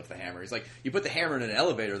course he can lift the hammer. He's like, you put the hammer in an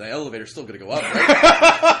elevator, the elevator's still going to go up,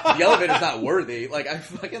 right? The elevator's not worthy. Like, I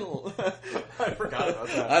fucking... I forgot about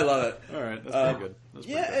that. I love it. All right, that's pretty good. That's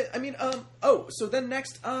pretty good. I mean, so then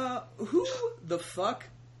next, who the fuck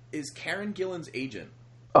is Karen Gillan's agent?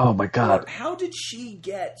 Oh my god. How did she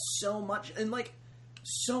get so much? And like,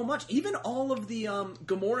 so much. Even all of the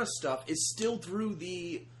Gamora stuff is still through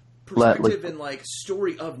the perspective and like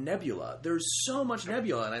story of Nebula. There's so much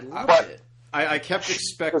Nebula, and I love it. I kept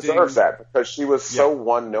expecting deserves that because she was so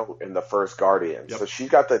one note in the first Guardian, so she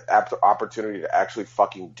got the opportunity to actually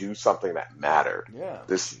fucking do something that mattered.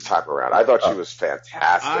 This time around, I thought she was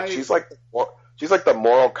fantastic. She's like the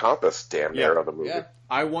moral compass, damn near, of the movie. Yeah.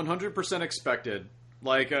 I 100% expected,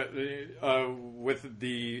 like with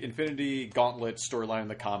the Infinity Gauntlet storyline in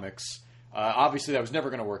the comics. Obviously, that was never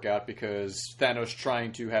going to work out because Thanos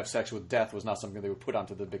trying to have sex with Death was not something they would put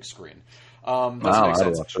onto the big screen. Doesn't make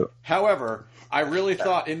sense. However, I really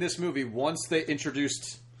thought in this movie, once they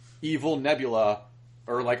introduced evil Nebula,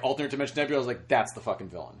 or like alternate dimension Nebula, I was like, that's the fucking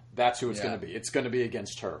villain. That's who it's going to be. It's going to be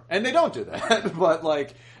against her. And they don't do that. But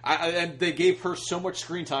like, and they gave her so much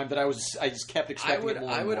screen time that I just kept expecting more.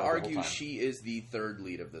 I would argue she is the third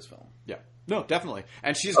lead of this film. Yeah. No, definitely.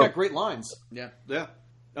 And she's got great lines. Yeah. Yeah.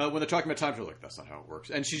 When they're talking about time, they're like, that's not how it works.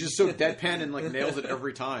 And she's just so deadpan and like nails it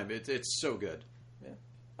every time. It's so good.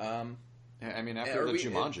 Yeah. I mean, after the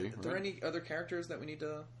Jumanji. Are there any other characters that we need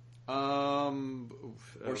to...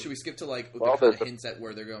 Or should we skip to like Well, the kind of hints at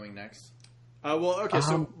where they're going next? Okay.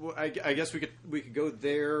 So I guess we could go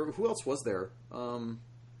there. Who else was there?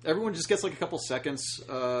 Everyone just gets like a couple seconds.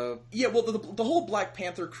 Yeah, well, the whole Black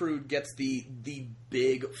Panther crew gets the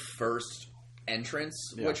big first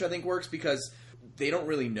entrance, which I think works because they don't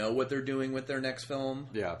really know what they're doing with their next film.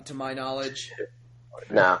 Yeah, to my knowledge.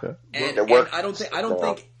 Nah, and I don't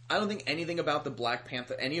think anything about the Black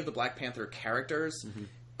Panther, any of the Black Panther characters,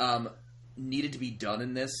 needed to be done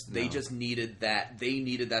in this. No. They just needed that. They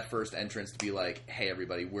needed that first entrance to be like, "Hey,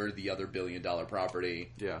 everybody, we're the other $1 billion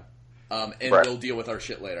property." Yeah. And we'll deal with our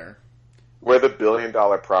shit later. We're the $1 billion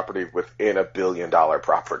property within a $1 billion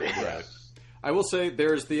property. Right. I will say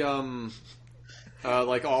there's the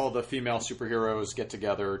like all the female superheroes get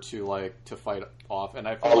together to fight off, and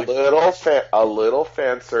I feel a little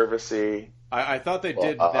fan servicey. I thought they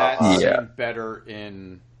did that scene better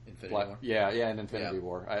in Infinity War. in Infinity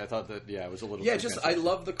War. I thought that it was a little. Yeah, I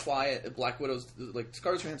love the quiet Black Widow's like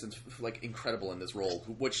Scarlett Johansson's like incredible in this role,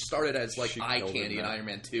 which started as like eye candy in Iron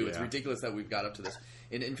Man 2. Yeah. It's ridiculous that we've got up to this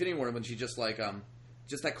in Infinity War when she just like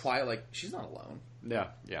just that quiet, like she's not alone. Yeah.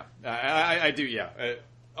 I do. Yeah.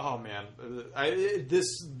 Oh man,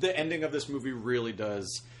 the ending of this movie really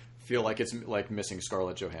does feel like it's like missing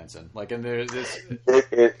Scarlett Johansson. Like, and there's this. It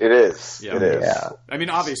is. Yeah. It is. Yeah. I mean,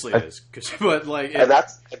 obviously it is, but like, and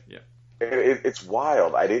that's. Yeah. It's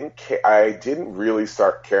wild. I didn't really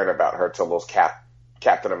start caring about her till those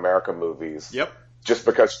Captain America movies. Yep. Just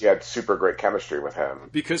because she had super great chemistry with him.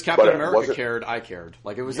 Because Captain America cared, I cared.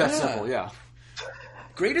 Like it was that simple. Yeah.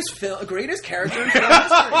 Greatest character in film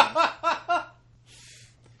history.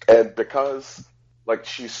 And because like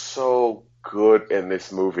she's so good in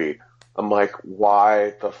this movie, I'm like,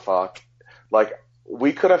 why the fuck? Like,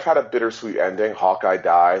 we could have had a bittersweet ending. Hawkeye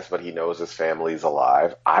dies, but he knows his family's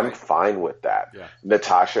alive. I'm fine with that. Yeah.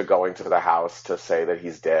 Natasha going to the house to say that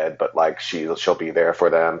he's dead, but like she'll be there for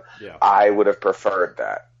them. Yeah. I would have preferred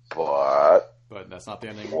that, but that's not the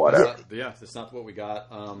ending. Whatever. That's not what we got.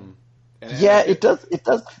 It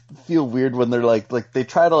does feel weird when they're like they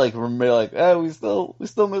try to like remember like, oh, we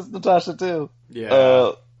still miss Natasha too.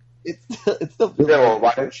 Yeah. It's still yeah. Well,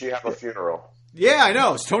 why didn't she have a funeral? Yeah, I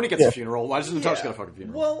know. Tony gets a funeral. Why doesn't Natasha get a fucking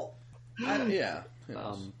funeral? Well,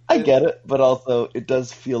 I get it, but also it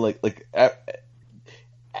does feel like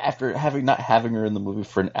after not having her in the movie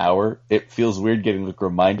for an hour, it feels weird getting like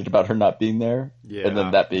reminded about her not being there, and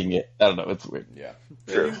then that being it. I don't know. It's weird. Yeah.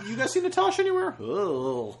 Sure. You guys see Natasha anywhere?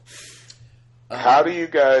 Oh. How do you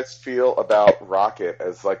guys feel about Rocket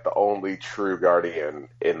as like the only true Guardian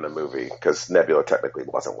in the movie? Because Nebula technically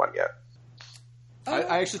wasn't one yet.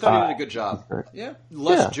 I actually thought he did a good job. Yeah.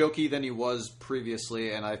 Less jokey than he was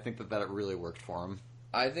previously, and I think that it really worked for him.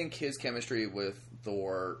 I think his chemistry with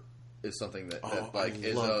Thor is something that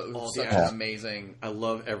is such an amazing. I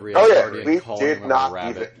love every Guardian we calling did him not a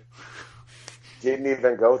rabbit. Didn't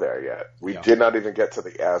even go there yet. We did not even get to the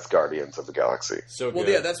Asgardians of the Galaxy. So well,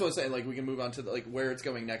 yeah, that's what I was saying. Like, we can move on to like where it's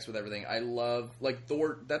going next with everything. I love like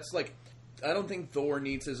Thor. That's like, I don't think Thor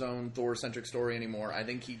needs his own Thor-centric story anymore. I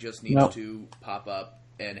think he just needs to pop up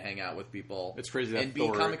and hang out with people. It's crazy that and be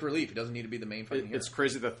comic relief. He doesn't need to be the main fucking hero. It's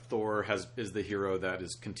crazy that Thor is the hero that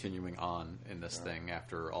is continuing on in this thing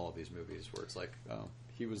after all of these movies, where it's like, oh,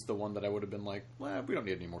 he was the one that I would have been like, well, we don't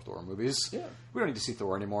need any more Thor movies. Yeah, we don't need to see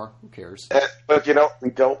Thor anymore. Who cares? But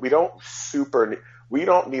we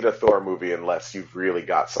don't need a Thor movie unless you've really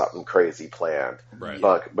got something crazy planned. Right.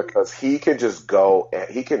 But because he can just go and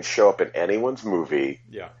he can show up in anyone's movie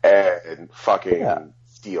and fucking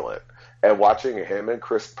steal it. And watching him and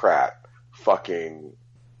Chris Pratt fucking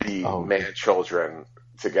be man-children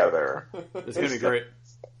together. It's going to be great.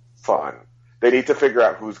 Fun. They need to figure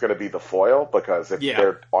out who's going to be the foil, because if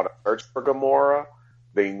they're on a search for Gamora,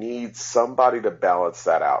 they need somebody to balance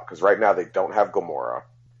that out. Because right now they don't have Gamora.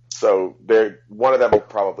 So one of them will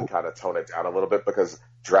probably kind of tone it down a little bit, because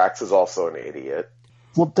Drax is also an idiot.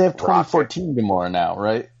 Well, they have 2014 Gamora now,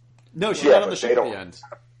 right? No, she's not on the ship at the end.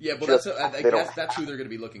 Yeah, but that's who they're going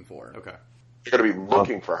to be looking for. Okay. You're going to be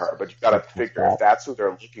looking for her, but you got to figure if that's who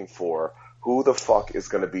they're looking for, who the fuck is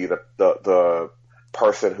going to be the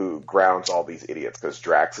person who grounds all these idiots? Because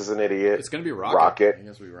Drax is an idiot. It's going to be Rocket. It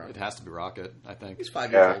has to be Rocket, I think. He's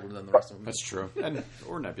 5 years older than the rest of them. That's true.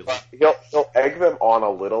 Or Nebula. He'll egg them on a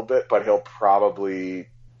little bit, but he'll probably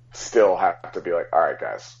still have to be like, all right,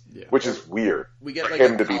 guys. Yeah. Which is weird. We get like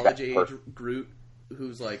a college-age Groot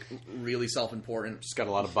who's like really self-important. Just got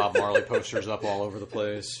a lot of Bob Marley posters up all over the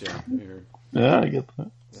place. Yeah, I get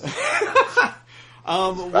that.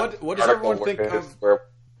 What does everyone think of?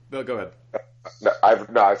 No, go ahead. I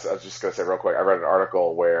was just going to say real quick. I read an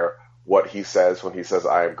article where what he says when he says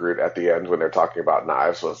 "I am Groot" at the end when they're talking about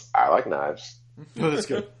knives was, "I like knives." Oh, that's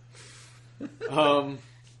good.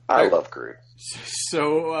 I love Groot.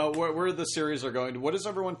 So, where the series are going, what does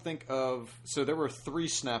everyone think of... So, there were 3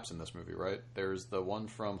 snaps in this movie, right? There's the one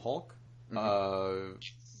from Hulk,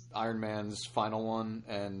 Iron Man's final one,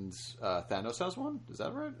 and Thanos has one? Is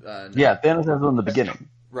that right? No. Yeah, Thanos has one in the beginning.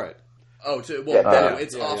 Right. Oh,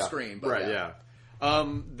 it's off screen. But right, yeah.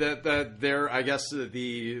 That there, I guess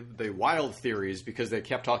the wild theories, because they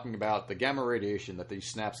kept talking about the gamma radiation that these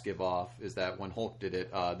snaps give off, is that when Hulk did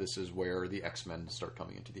it, this is where the X-Men start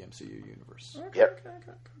coming into the MCU universe. Yep.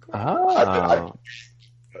 Cool. Oh.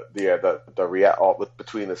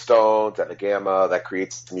 Between the stones and the gamma that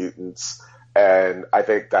creates mutants, and I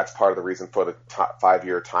think that's part of the reason for the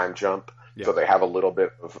 5-year time jump. Yeah. So they have a little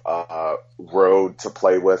bit of road to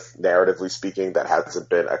play with, narratively speaking, that hasn't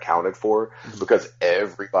been accounted for, because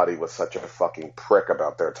everybody was such a fucking prick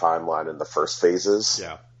about their timeline in the first phases.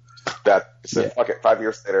 Yeah. That said, fuck it, 5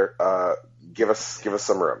 years later, give us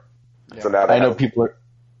some room. Yeah. So now I know people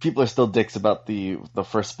are still dicks about the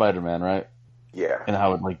first Spider-Man, right? Yeah. And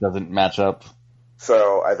how it doesn't match up.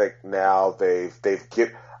 So I think now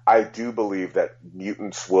I do believe that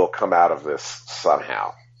mutants will come out of this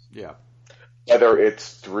somehow. Yeah. Whether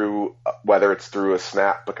it's through a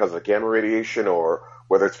snap because of gamma radiation, or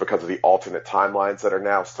whether it's because of the alternate timelines that are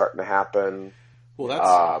now starting to happen. Well,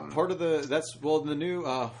 that's part of the new.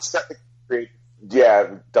 Yeah,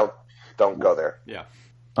 don't go there. Yeah.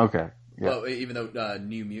 Okay. Yeah. Well, even though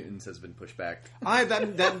New Mutants has been pushed back,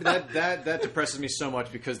 That depresses me so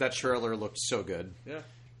much because that trailer looked so good. Yeah.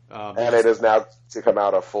 And it is now to come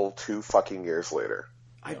out a full 2 fucking years later.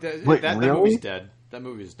 Wait, that really? movie's dead. That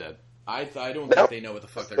movie's dead. I don't think they know what the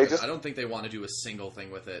fuck they're doing. just- I don't think they want to do a single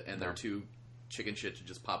thing with it, and they're too chicken shit to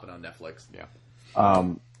just pop it on Netflix. Yeah.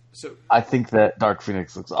 So I think that Dark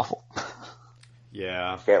Phoenix looks awful.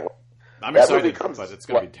 yeah, Can't wait. I'm That movie excited, comes, but it's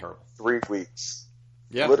going to be terrible. 3 weeks.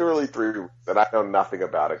 Yeah. Literally 3 weeks, and I know nothing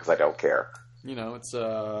about it because I don't care. You know, it's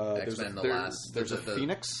X-Men: there's a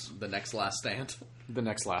Phoenix, the next Last Stand. the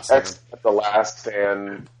next Last Stand, The Last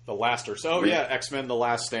Stand. the Last or so. Oh yeah, X-Men: The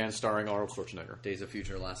Last Stand, starring Arnold Schwarzenegger. Days of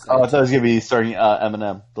Future Last Oh, I Stand. thought it was going to be starting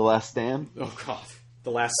Eminem. The Last Stand? Oh god,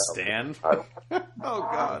 The Last Stand. I- Oh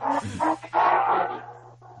god,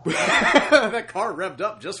 that car revved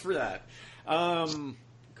up just for that.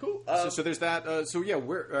 Cool. So there's that. So yeah,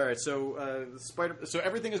 we're all right. So So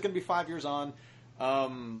everything is going to be 5 years on,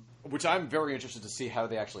 which I'm very interested to see how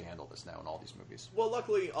they actually handle this now in all these movies. Well,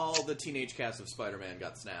 luckily, all the teenage cast of Spider-Man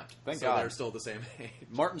got snapped. Thank so God. they're still the same age.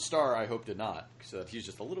 Martin Starr, I hope, did not, because he's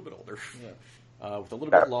just a little bit older, with a little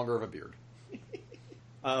bit longer of a beard.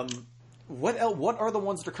 What are the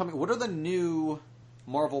ones that are coming? What are the new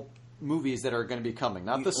Marvel movies that are going to be coming?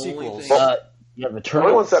 Not the only sequels. thing- You have The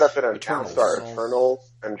only ones that have been Eternals. announced are Eternals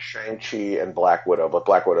and Shang-Chi and Black Widow, but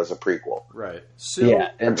Black Widow is a prequel. Right. So,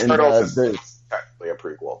 Yeah, and Eternals there's... is technically a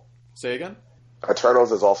prequel. say again?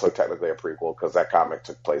 Eternals is also technically a prequel because that comic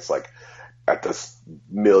took place at this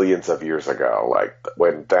millions of years ago, like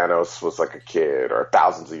when Thanos was like a kid, or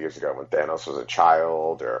thousands of years ago when Thanos was a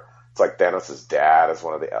child, or it's like Thanos' dad is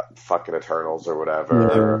one of the fucking Eternals or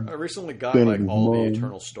whatever. I recently got like all the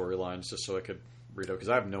Eternal storylines just so I could read it because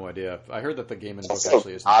I have no idea. I heard that the game and book Also,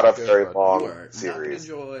 actually isn't not a good, very but- long You are not going to series.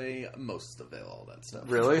 enjoy most of it, all that stuff.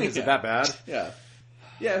 Really? Is it that bad? Yeah.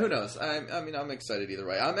 Yeah, who knows? I mean, I'm excited either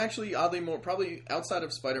way. I'm actually oddly more, probably outside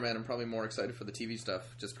of Spider-Man, I'm probably more excited for the TV stuff,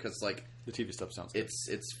 just because like The TV stuff sounds good.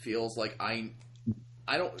 it feels like I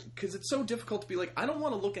don't, because it's so difficult to be like, I don't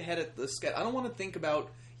want to look ahead at the sketch. I don't want to think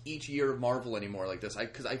about each year of Marvel anymore like this.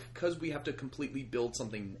 Because we have to completely build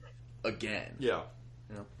something again. Yeah.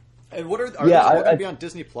 You know? And what are Yeah, these all I- going I- to be on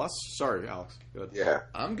Disney Plus? Sorry, Alex. Go ahead. Yeah.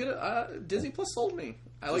 I'm gonna Disney Plus sold me.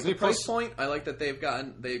 I like Disney the price Plus- point. I like that they've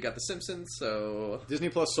got The Simpsons. So Disney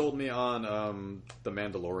Plus sold me on The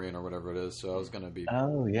Mandalorian or whatever it is, so I was going to be...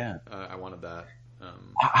 Oh, yeah. I wanted that.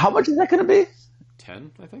 How much is that going to be?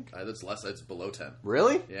 10, I think. it's less. It's below 10.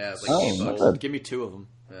 Really? Yeah, it's like Oh, $8. not bad. Give me 2 of them.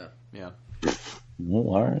 Yeah. Yeah.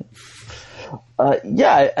 Oh, all right.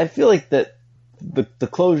 I feel like that the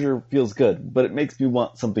closure feels good, but it makes me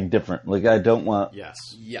want something different. Like, I don't want Yes.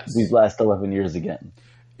 Yes. these last 11 years again.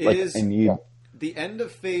 Like, Is and you... the end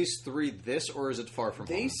of Phase 3 this, or is it Far From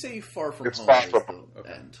They Home? say Far From It's Home Far is From the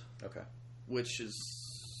Okay. end, Okay. which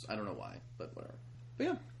is I don't know why, but whatever. But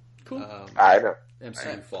yeah, cool. I know.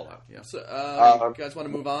 MCU Fallout. Yeah. So, you guys want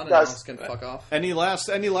to move on and guys- Alex can fuck off? Any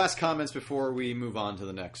last comments before we move on to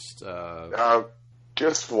the next?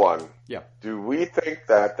 Just one. Yeah. Do we think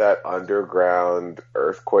that underground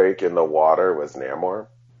earthquake in the water was Namor?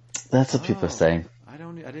 That's what people are saying. I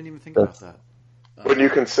didn't even think about that. When you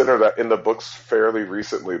consider that in the books fairly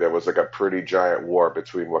recently, there was like a pretty giant war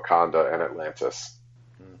between Wakanda and Atlantis.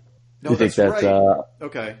 No, that's right.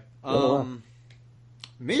 Okay.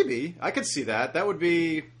 Maybe. I could see that. That would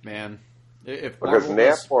be, man. Because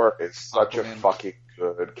Namor is such a fucking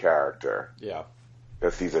good character. Yeah.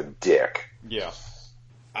 Because he's a dick. Yeah.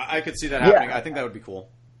 I could see that happening. I think that would be cool.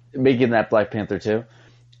 Making that Black Panther too.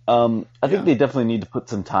 I think they definitely need to put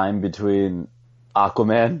some time between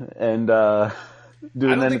Aquaman and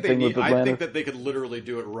doing anything with Atlantis. I think that they could literally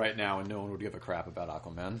do it right now and no one would give a crap about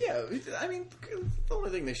Aquaman. Yeah, I mean, the only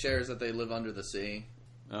thing they share is that they live under the sea.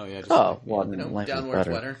 Oh, yeah. Downward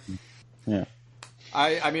sweater. Yeah.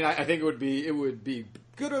 I mean, I think it would be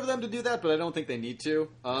good of them to do that, but I don't think they need to.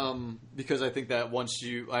 Because I think that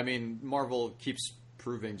Marvel keeps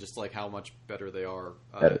proving just like how much better they are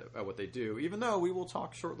at what they do, even though we will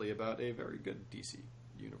talk shortly about a very good DC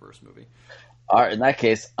Universe movie. All right, in that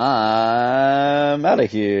case, I'm out of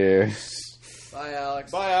here. Bye,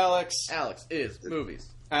 Alex. Bye, Alex. Alex is movies.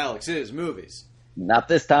 Alex is movies. Not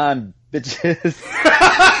this time, bitches.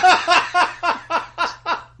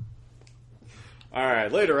 All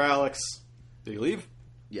right, later, Alex. Did he leave?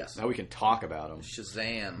 Yes. Now we can talk about him.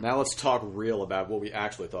 Shazam. Now let's talk real about what we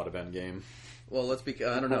actually thought of Endgame. Well, let's be...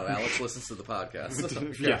 I don't know. Alex listens to the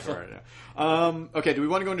podcast. Yeah, right, yeah. Okay, do we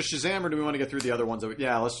want to go into Shazam, or do we want to get through the other ones?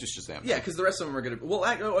 Yeah, let's do Shazam. Yeah, because the rest of them are going to... Well,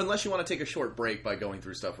 unless you want to take a short break by going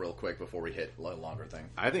through stuff real quick before we hit a longer thing.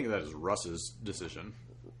 I think that is Russ's decision.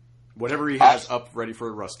 Whatever he has up ready for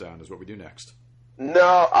Russ down is what we do next.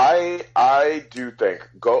 No, I do think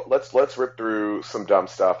let's rip through some dumb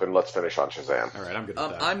stuff and let's finish on Shazam. All right, I'm good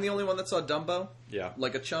with that. I'm the only one that saw Dumbo. Yeah,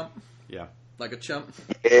 like a chump. Yeah, like a chump.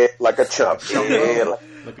 Like a chump.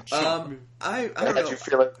 Like a chump. I don't know. You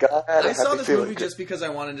feeling good? I saw this movie just because I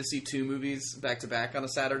wanted to see two movies back to back on a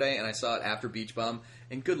Saturday, and I saw it after Beach Bum.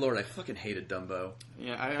 And good lord, I fucking hated Dumbo.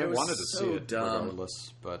 Yeah, I wanted to see it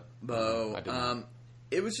regardless, but I didn't.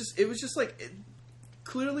 It was just like.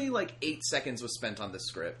 Clearly, like 8 seconds was spent on this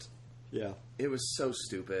script. Yeah. It was so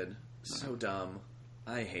stupid. So dumb.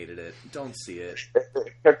 I hated it. Don't see it.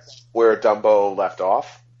 Where Dumbo left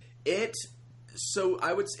off? It's a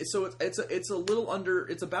little under...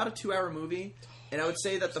 It's about a 2-hour movie, and I would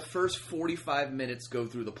say that the first 45 minutes go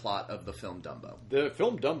through the plot of the film Dumbo. The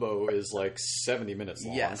film Dumbo is like 70 minutes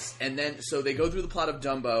long. Yes, and then... So they go through the plot of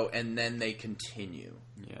Dumbo, and then they continue.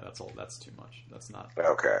 Yeah, that's too much. That's not...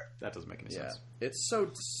 Okay. That doesn't make any sense. It's so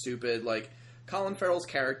stupid. Like, Colin Farrell's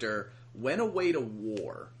character went away to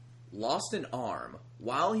war, lost an arm.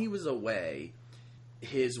 While he was away,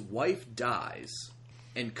 his wife dies,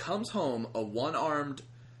 and comes home a one-armed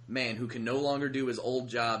man who can no longer do his old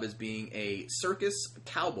job as being a circus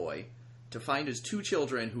cowboy to find his 2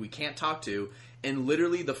 children who he can't talk to, and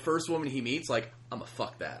literally the first woman he meets, like, I'ma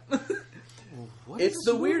fuck that. It's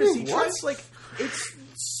the weirdest. He tries, like, it's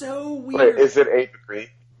so weird. Wait, is it 8 Degrees?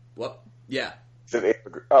 What? Yeah. Is it 8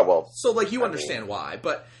 Degrees? Oh, well. So, like, you understand why,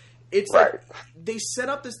 but it's right. Like, they set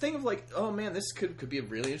up this thing of, like, oh, man, this could be a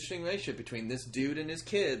really interesting relationship between this dude and his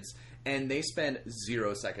kids, and they spend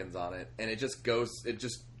 0 seconds on it, and it just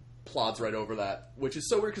plods right over that, which is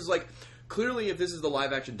so weird, because, like, clearly if this is the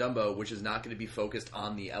live-action Dumbo, which is not going to be focused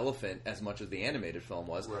on the elephant as much as the animated film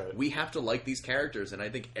was, we have to like these characters, and I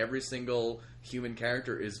think every single human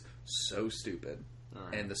character is so stupid,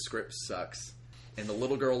 and the script sucks, and the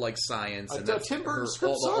little girl likes science, and that's Tim Burton's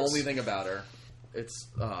script the only thing about her. It's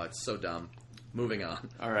so dumb. Moving on.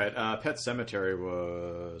 All right, Pet Sematary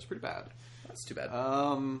was pretty bad. That's too bad.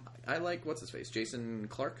 I like what's his face, Jason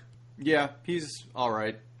Clarke. Yeah, he's all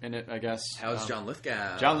right in it, I guess. How's John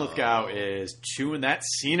Lithgow? John Lithgow is chewing that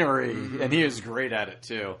scenery, and he is great at it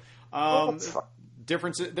too.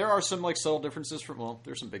 Differences. There are some like subtle differences from. Well,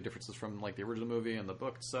 there's some big differences from like the original movie and the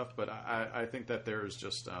book and stuff. But I think that there's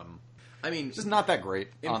just. I mean, just not that great.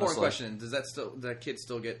 Important honestly. question: does that kid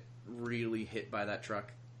still get really hit by that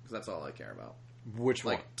truck? Because that's all I care about. Which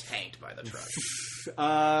one? Like tanked by the truck.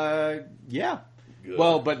 Yeah. Good.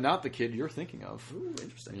 Well, but not the kid you're thinking of. Ooh,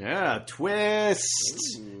 interesting. Yeah, twist.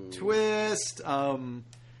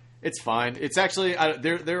 It's fine. It's actually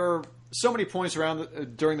there are so many points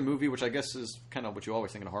around during the movie, which I guess is kind of what you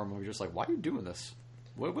always think in a horror movie. You're just like, why are you doing this?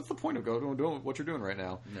 What's the point of doing what you're doing right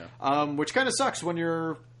now? No. Which kind of sucks when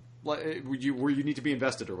you're like where you need to be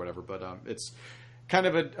invested or whatever. But it's kind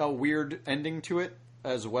of a weird ending to it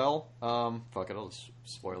as well. Fuck it, I'll just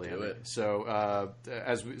spoil the ending.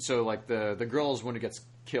 So like the girl is when it gets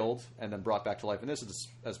killed and then brought back to life in this,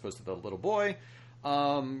 as opposed to the little boy.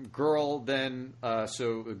 Girl then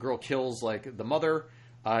so the girl kills like the mother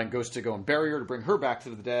and goes to go and bury her to bring her back to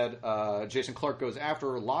the dead. Jason Clarke goes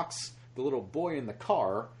after her, locks the little boy in the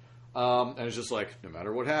car, And it's just like, no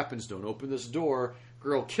matter what happens, don't open this door.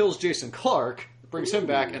 Girl kills Jason Clarke, brings him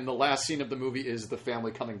back, and the last scene of the movie is the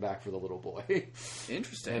family coming back for the little boy.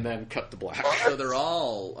 Interesting. And then cut to black. So they're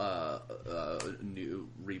all new,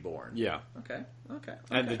 reborn. Yeah. Okay.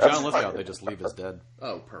 And the John Lithgow, they just leave as dead.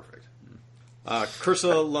 Oh, perfect. Curse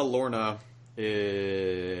of La Lorna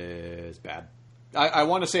is bad. I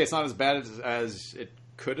want to say it's not as bad as it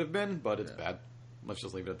could have been, but it's bad. Let's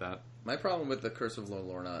just leave it at that. My problem with the Curse of La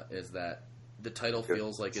Lorna is that the title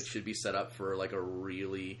feels like it should be set up for like a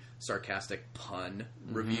really sarcastic pun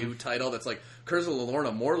review title that's like Curse of La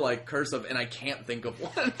Lorna, more like Curse of, and I can't think of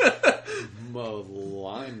one.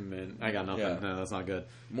 Malignment. I got nothing. Yeah. No, that's not good.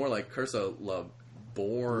 More like Curse of La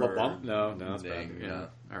Born. La Bump? No, that's bad. Yeah.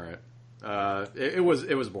 All right. It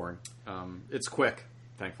was boring. It's quick,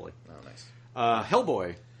 thankfully. Oh, nice.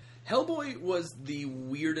 Hellboy. Hellboy was the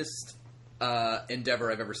weirdest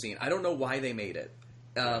endeavor I've ever seen. I don't know why they made it.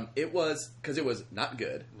 It was because it was not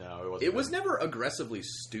good. No, it wasn't. It was never aggressively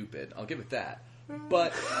stupid. I'll give it that.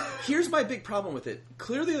 But here's my big problem with it.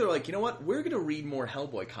 Clearly, they're like, you know what? We're going to read more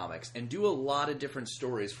Hellboy comics and do a lot of different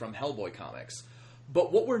stories from Hellboy comics.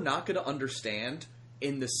 But what we're not going to understand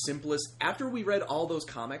in the simplest... After we read all those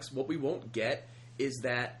comics, what we won't get is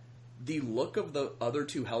that the look of the other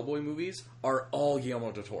two Hellboy movies are all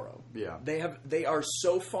Guillermo del Toro. Yeah. They are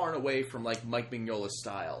so far and away from like Mike Mignola's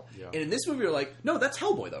style. Yeah. And in this movie, you're like, no, that's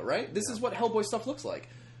Hellboy though, right? This is what Hellboy stuff looks like.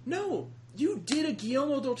 No, you did a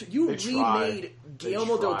Guillermo del Toro. You remade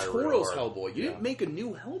Guillermo del Toro's Hellboy. You didn't make a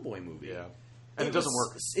new Hellboy movie. Yeah. And it doesn't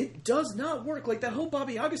work. It does not work. Like that whole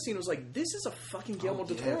Bobby Yaga scene was like, this is a fucking Guillermo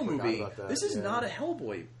del Toro movie. This is not a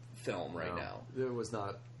Hellboy film right now. It was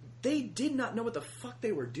not. They did not know what the fuck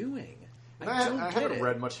they were doing. I haven't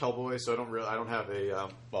read much Hellboy, so I don't have a.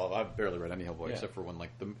 Well, I've barely read any Hellboy except for when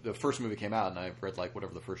like the first movie came out, and I read like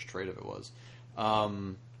whatever the first trade of it was.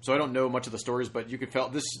 So I don't know much of the stories, but you could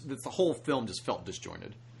felt the whole film just felt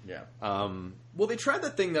disjointed. Yeah. Well, they tried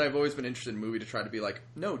that thing that I've always been interested in movie to try to be like,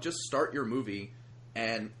 no, just start your movie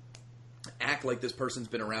and act like this person's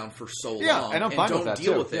been around for so long, and I'm fine with that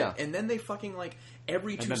deal too. with it. Yeah. And then they fucking like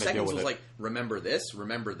every 2 seconds was like, remember this,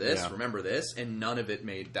 remember this, remember this, and none of it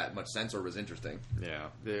made that much sense or was interesting. Yeah,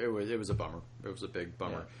 it was a bummer. It was a big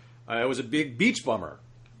bummer. It was a big beach bummer.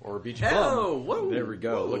 Or beach bum. Oh, whoa, there we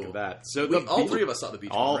go. whoa. Look at that. So all three of us saw the beach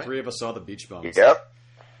bum, All right? three of us saw the beach bum. Yep.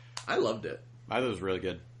 I loved it. I thought it was really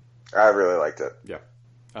good. I really liked it. Yeah.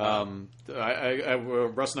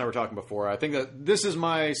 Russ and I were talking before. I think that this is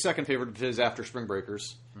my second favorite of his after Spring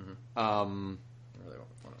Breakers. Mm-hmm. I really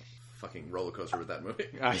want a fucking roller coaster with that movie.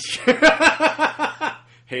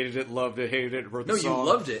 Hated it, loved it, hated it, wrote the song. No, you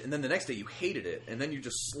loved it, and then the next day you hated it, and then you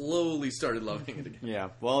just slowly started loving it again. Yeah,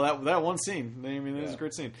 well, that one scene. I mean, it was a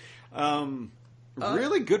great scene.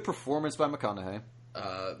 Really good performance by McConaughey.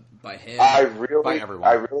 By him, by everyone.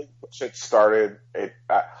 I really wish it started.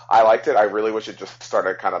 I liked it. I really wish it just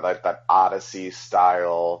started kind of like that Odyssey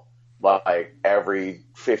style. Like every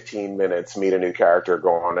 15 minutes, meet a new character,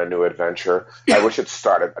 go on a new adventure. I wish it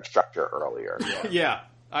started that structure earlier. Yeah,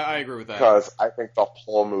 I agree with that. Because I think the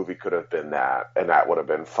whole movie could have been that, and that would have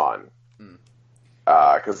been fun.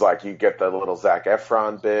 Because like you get the little Zac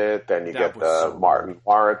Efron bit, then you get the Martin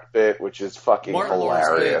Lawrence bit, which is fucking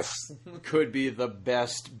hilarious. Could be the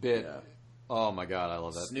best bit. Yeah. Oh my god, I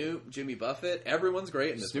love that. Snoop, Jimmy Buffett, everyone's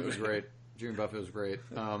great in this movie. Snoop was great. Jimmy Buffett was great.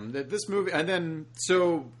 This movie, and then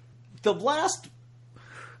so the last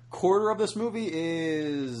quarter of this movie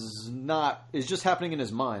is just happening in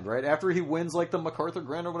his mind, right? After he wins like the MacArthur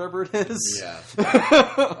Grant or whatever it is. Yeah,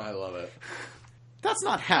 I love it. That's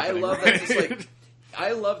not happening. I love right? that. Just like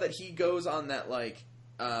I love that he goes on that like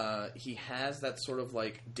he has that sort of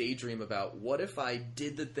like daydream about what if I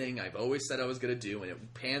did the thing I've always said I was going to do, and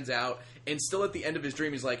it pans out, and still at the end of his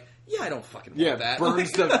dream he's like, yeah, I don't fucking want that.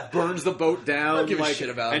 burns the boat down. I don't give a shit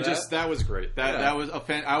about and that. Just that was great. That was a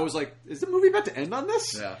fan. I was like, is the movie about to end on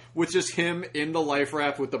this? Yeah, with just him in the life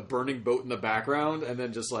raft with the burning boat in the background, and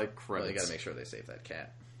then just like credits. Well, you got to make sure they save that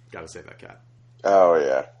cat. Got to save that cat. Oh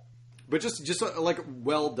yeah. But just like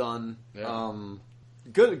well done. Yeah.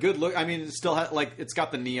 Good look. I mean, it still like it's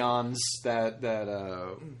got the neons that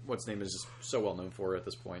what's name is just so well known for at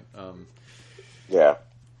this point. Yeah.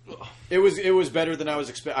 It was better than I was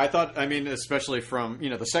expecting. I thought. I mean, especially from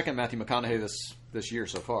the second Matthew McConaughey this year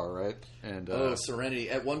so far, right? And Serenity.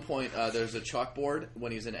 At one point, there's a chalkboard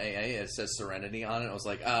when he's in AA. It says Serenity on it. I was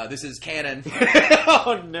like, this is canon.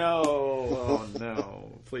 Oh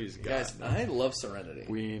no! Please, God. Guys, I love Serenity.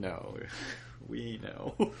 We know.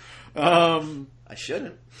 I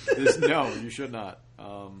shouldn't. No, you should not.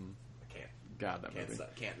 I can't. God, that movie.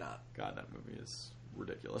 Can't not. God, that movie is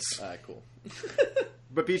ridiculous. All right, cool.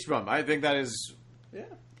 But Beach Bum, I think that is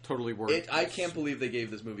totally worth it. I can't believe they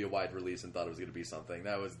gave this movie a wide release and thought it was going to be something.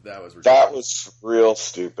 That was ridiculous. That was real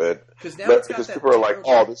stupid. Because people are like,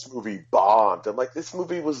 "Oh, this movie bombed." I'm like, this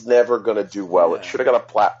movie was never going to do well. It should have got a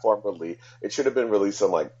platform release. It should have been released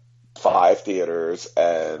in like 5 theaters,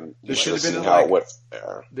 and this should have been how it went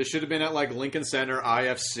there. This should have been at like Lincoln Center,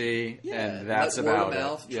 IFC, and that's about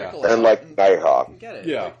it. And like Nighthawk. Get it?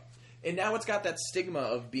 Yeah. And now it's got that stigma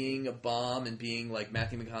of being a bomb and being like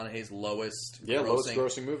Matthew McConaughey's lowest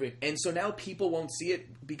grossing movie. And so now people won't see it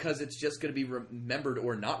because it's just going to be remembered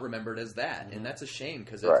or not remembered as that. And that's a shame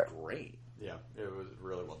because it's great. Yeah, it was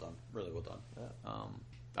really well done. Really well done.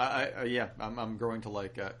 Yeah. I'm growing to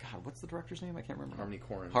like God. What's the director's name? I can't remember. Harmony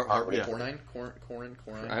Korine.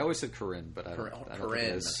 Korine. I always said Corinne, but I don't know what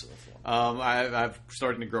it is. I've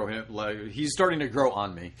starting to grow him. Like he's starting to grow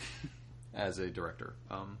on me as a director.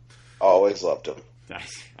 Always loved him.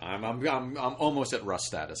 I'm almost at Russ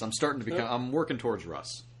status. I'm starting to become. I'm working towards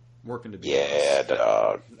Russ. Working to be. Yeah,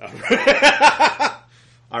 dog.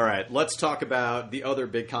 All right, let's talk about the other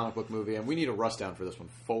big comic book movie, and we need a Russ down for this one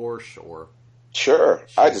for sure. Sure.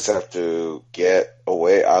 I just have to get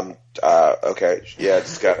away. I'm okay. Yeah,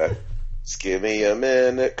 just give me a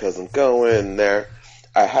minute because I'm going there.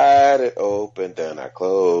 I had it open, then I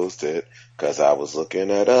closed it because I was looking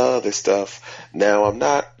at other stuff. Now I'm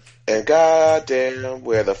not. And goddamn,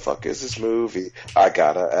 where the fuck is this movie? I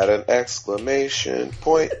gotta add an exclamation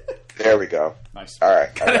point. There we go. Nice. All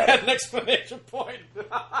right. Gotta add an exclamation point.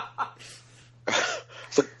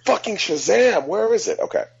 It's like fucking Shazam. Where is it?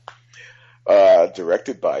 Okay.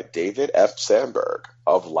 Directed by David F. Sandberg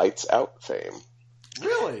of Lights Out fame.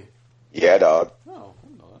 Really? Yeah, dog. Oh, I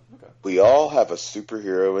didn't know that. Okay. We all have a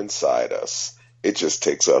superhero inside us. It just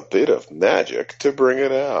takes a bit of magic to bring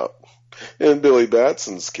it out. In Billy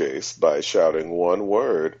Batson's case, by shouting one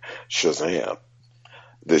word, Shazam.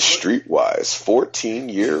 This streetwise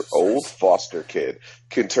 14-year-old foster kid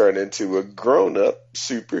can turn into a grown-up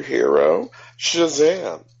superhero,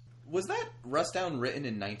 Shazam. Was that Russ Down written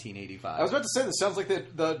in 1985? I was about to say, this sounds like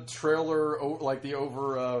the trailer, like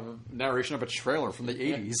the narration of a trailer from the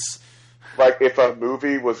 80s. Like, if a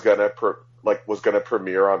movie was gonna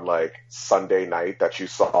premiere on like Sunday night that you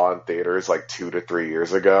saw in theaters like 2 to 3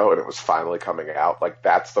 years ago, and it was finally coming out. Like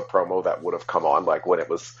that's the promo that would have come on like when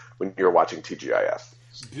you were watching TGIF.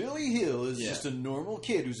 Billy Hill is just a normal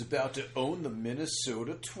kid who's about to own the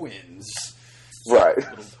Minnesota Twins. Right.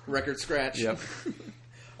 Record scratch. Yep.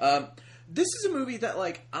 This is a movie that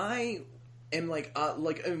like I am like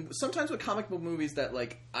sometimes with comic book movies that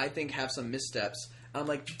like I think have some missteps. I'm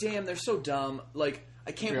like, damn, they're so dumb. Like.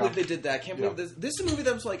 I can't believe they did that. I can't believe this. This is a movie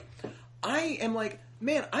that was like, I am like,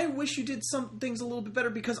 man, I wish you did some things a little bit better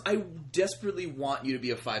because I desperately want you to be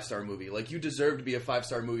a 5-star movie. Like, you deserve to be a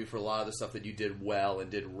 5-star movie for a lot of the stuff that you did well and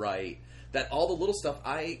did right. That all the little stuff,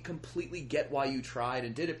 I completely get why you tried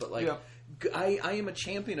and did it, but like, I am a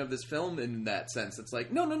champion of this film in that sense. It's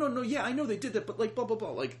like, no, yeah, I know they did that, but like, blah, blah, blah.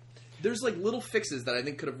 Like, there's like little fixes that I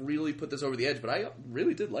think could have really put this over the edge, but I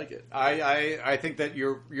really did like it. I think that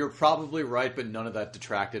you're probably right, but none of that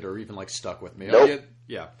detracted or even like stuck with me. Nope.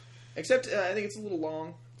 Yeah. Except I think it's a little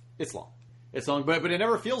long. It's long, but it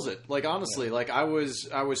never feels it. Like honestly, like I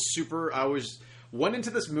went into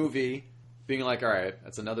this movie being like, all right,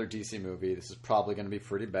 that's another DC movie. This is probably going to be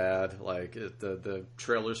pretty bad. Like the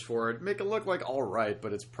trailers for it make it look like all right,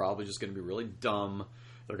 but it's probably just going to be really dumb.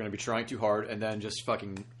 They're going to be trying too hard, and then just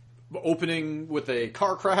fucking. Opening with a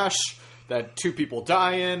car crash that 2 people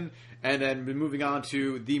die in, and then moving on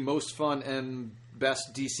to the most fun and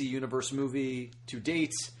best DC Universe movie to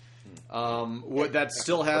date. What that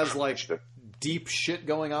still has like deep shit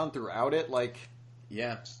going on throughout it. Like,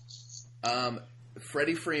 yeah,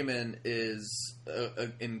 Freddie Freeman is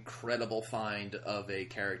an incredible find of a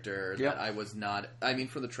character that I was not. I mean,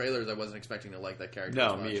 for the trailers, I wasn't expecting to like that character.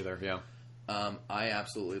 No, as much. Me either. Yeah, I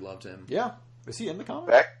absolutely loved him. Yeah. Is he in the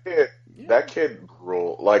comic? That kid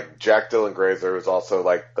ruled. Like Jack Dylan Grazer is also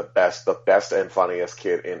like the best and funniest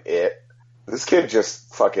kid in it. This kid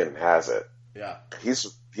just fucking has it. Yeah, he's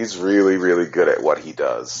really really good at what he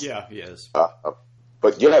does. Yeah, he is.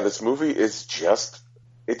 But yeah, this movie is just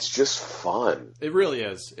fun. It really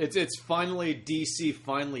is. It's finally DC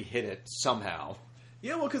finally hit it somehow.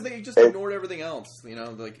 Yeah, well, because they just ignored everything else. You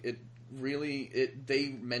know, like it. Really, they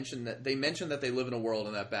mentioned that they live in a world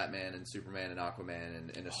and that Batman and Superman and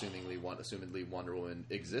Aquaman and assumedly Wonder Woman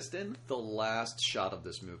exist in. The last shot of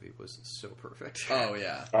this movie was so perfect. Oh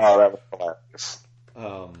yeah. Oh, that was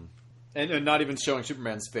hilarious. And not even showing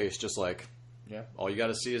Superman's face, just like Yeah. All you got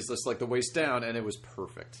to see is just like the waist down, and it was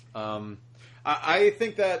perfect. I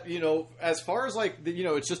think that, as far as like,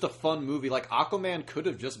 it's just a fun movie. Like Aquaman could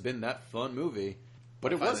have just been that fun movie,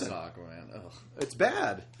 but it wasn't. Aquaman. Ugh. It's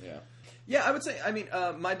bad. Yeah. Yeah, I would say,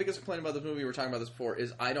 my biggest complaint about this movie, we were talking about this before,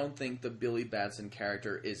 is I don't think the Billy Batson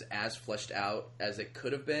character is as fleshed out as it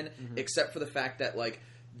could have been, except for the fact that, like,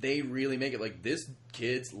 they really make it like, this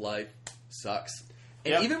kid's life sucks.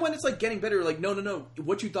 And even when it's, like, getting better, like, no,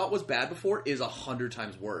 what you thought was bad before is 100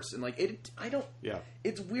 times worse. And, like,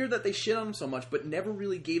 it's weird that they shit on him so much, but never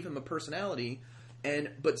really gave him a personality.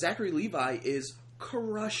 But Zachary Levi is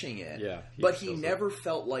crushing it. Yeah. But he never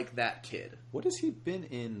felt like that kid. What has he been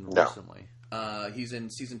in recently? He's in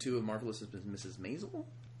season 2 of Marvelous Mrs. Maisel.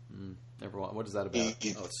 Never. What is that about?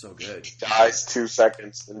 It's so good. He dies 2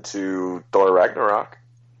 seconds into Thor Ragnarok.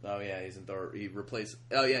 Oh yeah, he's in Thor. He replaced.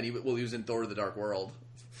 Oh yeah, and he was in Thor: The Dark World.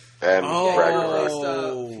 And Ragnarok.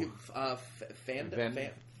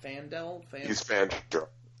 Fandel. He's Fandral.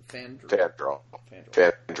 Fandral.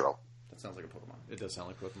 That sounds like a Pokemon. It does sound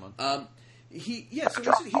like Pokemon. So he's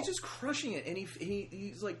just crushing it, and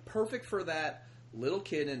he's like perfect for that little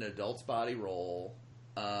kid in an adult's body role.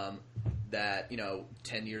 That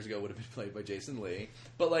 10 years ago would have been played by Jason Lee,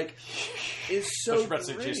 but like is so great.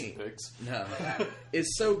 Jason Biggs. No,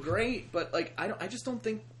 is so great, but like I just don't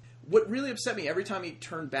think. What really upset me every time he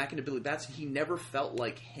turned back into Billy Batson, he never felt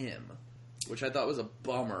like him, which I thought was a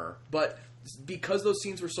bummer. But because those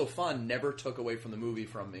scenes were so fun, never took away from the movie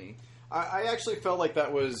from me. I actually felt like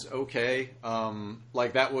that was okay.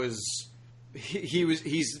 Like that was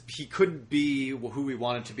he couldn't be who we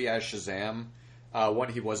wanted to be as Shazam.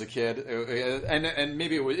 When he was a kid, and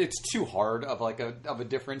maybe it's too hard of a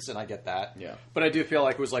difference, and I get that. Yeah. But I do feel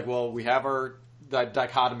like it was like, well, we have the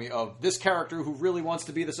dichotomy of this character who really wants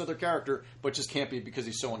to be this other character, but just can't be because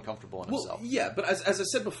he's so uncomfortable in himself. Yeah, but as I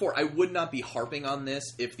said before, I would not be harping on this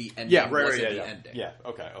if the ending wasn't the ending. Yeah.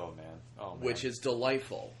 Okay. Oh man. Which is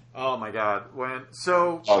delightful. Oh my god. It's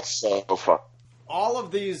so fun. All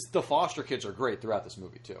of the foster kids are great throughout this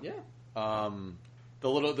movie too. Yeah. I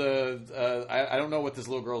don't know what this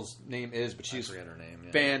little girl's name is, but she's her name,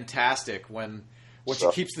 fantastic when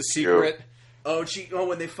she keeps the secret.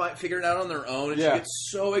 When they figure it out on their own, and she gets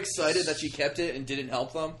so excited that she kept it and didn't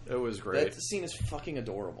help them. It was great. That scene is fucking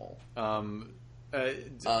adorable. And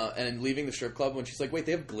leaving the strip club when she's like, "Wait,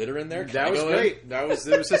 they have glitter in there." That was great. It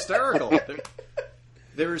was hysterical.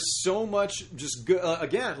 There's so much just good.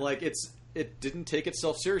 Again, like it didn't take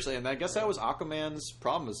itself seriously, and I guess that was Aquaman's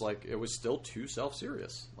problem. Is like it was still too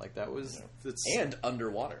self-serious. Like that was and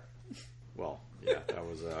underwater. Well, yeah, that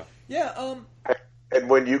was And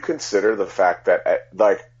when you consider the fact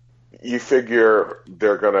that you figure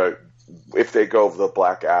they're gonna, if they go the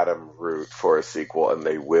Black Adam route for a sequel, and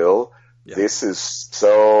they will, this is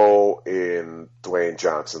so in Dwayne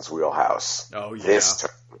Johnson's wheelhouse. Oh yeah. This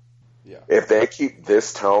tone. Yeah. If they keep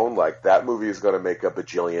this tone, like that movie is going to make $1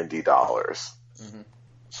 bajillion.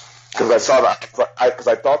 Because I saw that, because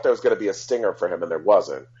I thought there was going to be a stinger for him, and there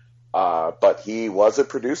wasn't. But he was a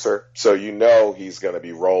producer, so he's going to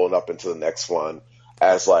be rolling up into the next one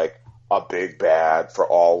as like a big bad for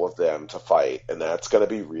all of them to fight, and that's going to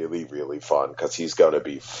be really, really fun because he's going to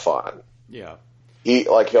be fun. Yeah.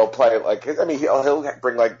 He'll play he'll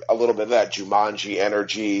bring like a little bit of that Jumanji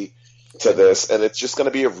energy to this, and it's just going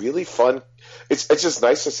to be a really fun. It's just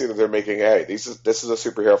nice to see that they're making. Hey, this is a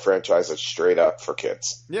superhero franchise that's straight up for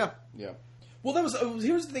kids. Yeah. Well,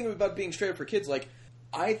 here's the thing about being straight up for kids. Like,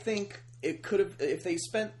 I think it could have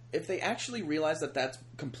if they actually realized that that's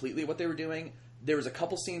completely what they were doing. There was a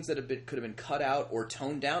couple scenes that could have been cut out or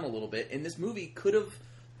toned down a little bit, and this movie could have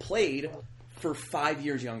played for 5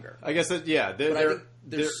 years younger. I guess that there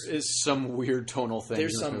is some weird tonal thing.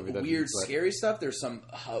 There's some weird scary stuff. There's some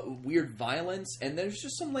weird violence, and there's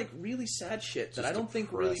just some like really sad shit that I don't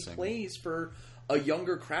think really plays for a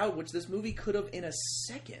younger crowd, which this movie could have in a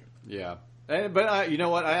second. Yeah, but you know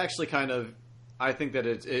what? I actually I think that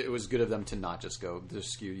it was good of them to not just go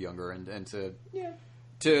skew younger and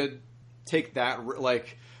to take that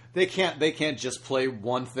like they can't just play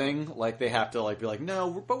one thing. Like they have to like be like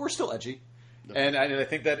no, but we're still edgy. And I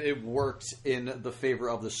think that it worked in the favor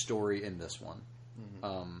of the story in this one,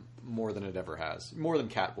 more than it ever has, more than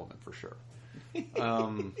Catwoman for sure.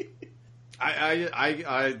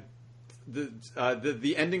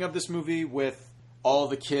 The ending of this movie with all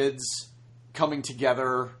the kids coming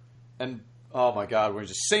together and oh my god, when you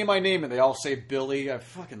just say my name and they all say Billy, I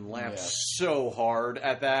fucking laughed so hard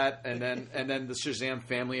at that. And then the Shazam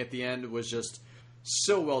family at the end was just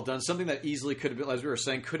so well done. Something that easily could have been, as we were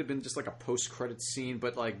saying, could have been just like a post-credit scene,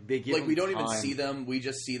 but like they give we don't time. even see them. We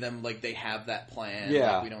just see them like they have that plan.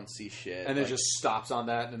 Yeah, like, we don't see shit, and it just stops on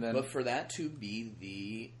that, and then. But for that to be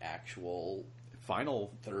the actual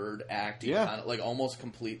final third act, like almost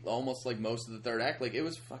complete, almost like most of the third act, like it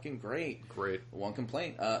was fucking great. Great. One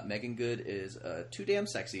complaint: Megan Good is too damn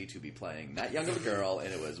sexy to be playing that young of a girl,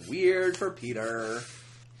 and it was weird for Peter.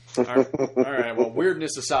 All right. Well,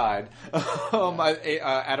 weirdness aside,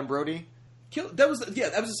 Adam Brody. That was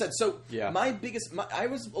a set. So yeah. I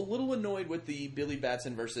was a little annoyed with the Billy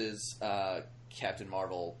Batson versus Captain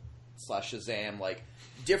Marvel / Shazam like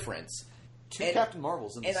difference. Captain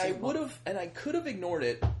Marvels in the same I could have ignored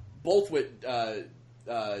it, both with Djimon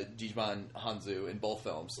Hounsou in both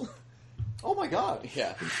films. Oh my god!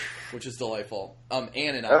 Yeah, which is delightful. And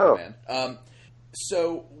in Aquaman.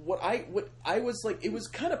 So what I was like, it was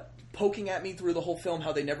kind of poking at me through the whole film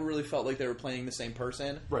how they never really felt like they were playing the same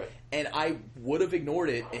person. Right. And I would have ignored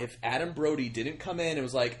it if Adam Brody didn't come in and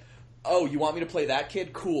was like, "Oh, you want me to play that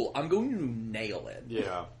kid? Cool. I'm going to nail it."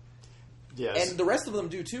 Yeah. Yes. And the rest of them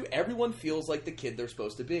do too. Everyone feels like the kid they're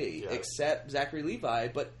supposed to be, except Zachary Levi.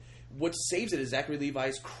 But what saves it is Zachary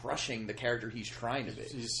Levi's crushing the character he's trying to be.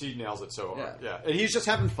 He nails it so hard. Yeah. And he's just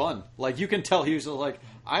having fun. Like, you can tell he's like,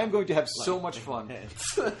 I am going to have so much fun.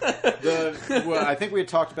 I think we had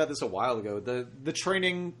talked about this a while ago. The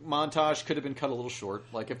training montage could have been cut a little short.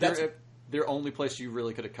 Like, if their only place you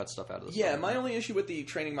really could have cut stuff out of this. Yeah, my only issue with the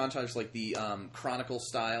training montage, like the Chronicle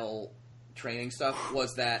style training stuff,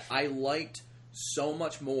 was that I liked so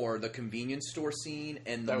much more the convenience store scene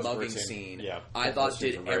and the mugging scene. Yeah, I thought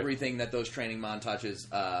did everything that those training montages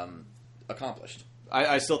accomplished.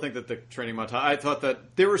 I still think that the training montage, I thought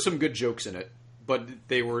that there were some good jokes in it, but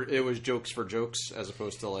it was jokes for jokes as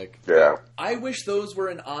opposed to like. Yeah. I wish those were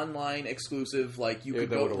an online exclusive. Like you could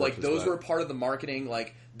go, like those were part of the marketing.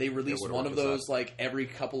 Like they released one of those like every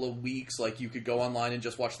couple of weeks. Like you could go online and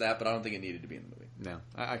just watch that, but I don't think it needed to be in the movie. No,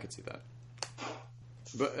 I could see that.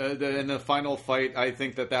 But in the final fight, I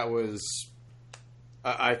think that was.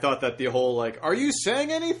 I thought that the whole like, "Are you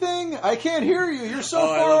saying anything? I can't hear you. You're so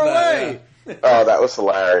far away." That, yeah. Oh, that was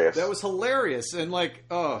hilarious. That was hilarious, and like,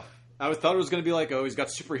 I thought it was going to be like, "Oh, he's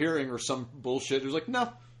got super hearing" or some bullshit. It was like,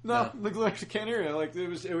 no, like, I can't hear you. Like,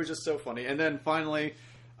 it was just so funny. And then finally,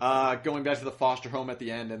 going back to the foster home at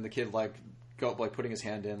the end, and the kid like putting his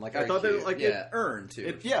hand in. Like, very I thought cute. that like it earned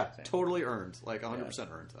too. Totally earned. Like 100%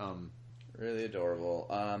 earned. Really adorable.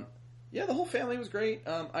 Yeah, the whole family was great.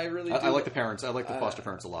 I really do. I like the parents. I like the foster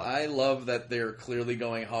parents a lot. I love that they're clearly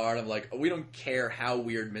going hard. I'm like, we don't care how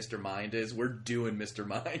weird Mr. Mind is. We're doing Mr.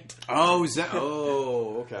 Mind. Oh, is that?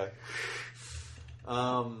 Oh, okay.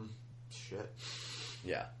 Shit.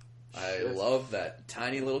 Yeah. I love that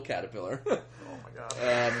tiny little caterpillar. Oh, my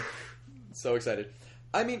God. So excited.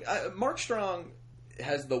 I mean, Mark Strong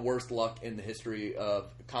has the worst luck in the history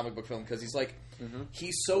of comic book film because he's like,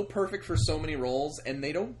 he's so perfect for so many roles, and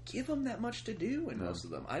they don't give him that much to do in most of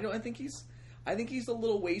them. I think he's a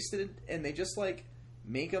little wasted, and they just like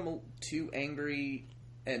make him too angry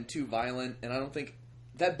and too violent. And I don't think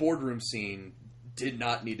that boardroom scene did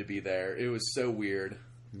not need to be there. It was so weird.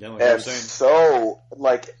 Yeah, like and so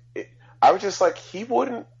like, I was just like, he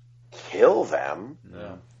wouldn't kill them.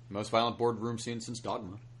 No. Most violent boardroom scene since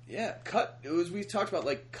Dogma. Yeah, we talked about,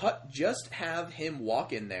 just have him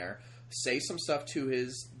walk in there, say some stuff to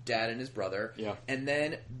his dad and his brother, and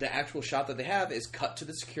then the actual shot that they have is cut to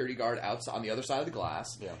the security guard outside on the other side of the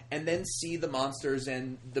glass, and then see the monsters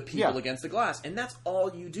and the people against the glass, and that's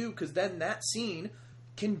all you do, because then that scene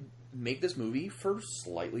can make this movie for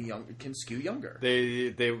slightly younger, can skew younger.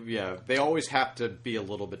 They always have to be a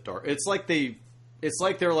little bit dark. It's like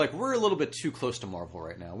they're like, we're a little bit too close to Marvel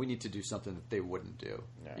right now. We need to do something that they wouldn't do,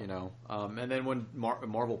 you know. And then when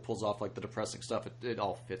Marvel pulls off like the depressing stuff, it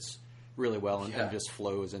all fits really well and just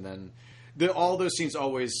flows. And then all those scenes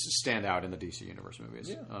always stand out in the DC Universe movies.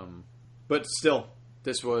 Yeah. But still,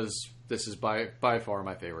 this is by far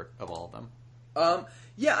my favorite of all of them.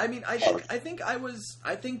 Yeah, I mean, I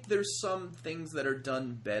think there's some things that are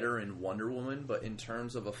done better in Wonder Woman, but in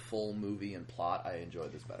terms of a full movie and plot, I enjoy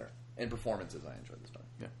this better. And performances, I enjoyed this better.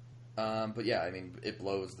 Yeah. But yeah, I mean, it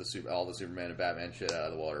blows all the Superman and Batman shit out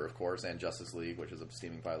of the water, of course, and Justice League, which is a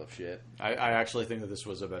steaming pile of shit. I actually think that this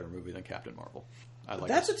was a better movie than Captain Marvel.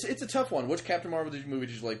 It's a tough one. Which Captain Marvel movie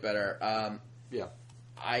did you like better? Yeah.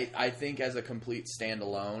 I think as a complete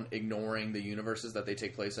standalone, ignoring the universes that they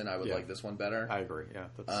take place in, I would like this one better. I agree. Yeah.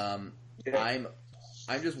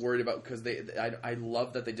 I'm just worried about because I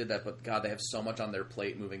love that they did that, but God, they have so much on their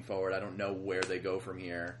plate moving forward. I don't know where they go from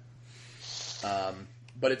here.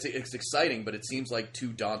 But it's exciting, but it seems like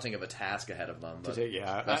too daunting of a task ahead of them. But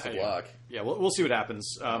best of luck. Yeah, we'll see what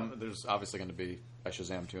happens. There's obviously going to be a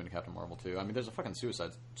Shazam 2 and a Captain Marvel 2. I mean, there's a fucking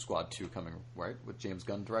Suicide Squad 2 coming, right? With James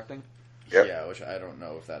Gunn directing? Yep. Yeah, which I don't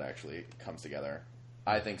know if that actually comes together.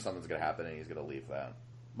 I think something's going to happen and he's going to leave that.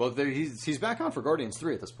 Well, he's back on for Guardians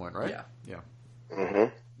 3 at this point, right? Yeah. Yeah.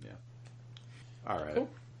 Mm-hmm. Yeah. All right. Cool.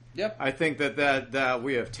 Yep. I think that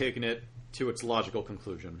we have taken it to its logical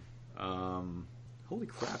conclusion. Holy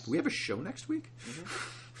crap! Do we have a show next week?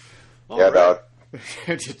 Mm-hmm. Yeah, right.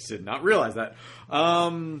 I did not realize that.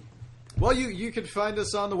 Well, you can find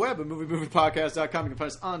us on the web at moviemoviepodcast.com. You can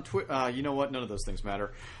find us on Twitter. You know what? None of those things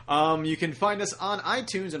matter. You can find us on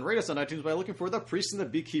iTunes and rate us on iTunes by looking for The Priest and the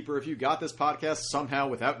Beekeeper if you got this podcast somehow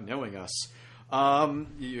without knowing us.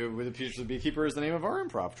 The Priest and the Beekeeper is the name of our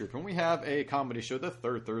improv troupe, and we have a comedy show the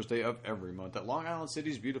third Thursday of every month at Long Island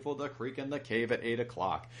City's beautiful The Creek and the Cave at 8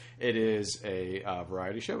 o'clock. It is a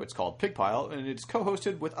variety show. It's called Pig Pile, and it's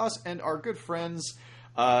co-hosted with us and our good friends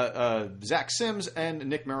Zach Sims and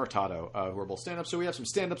Nick Maritato, who are both stand-ups. So we have some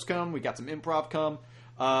stand-ups come. We got some improv come.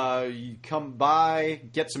 You come by,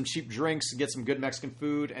 get some cheap drinks, get some good Mexican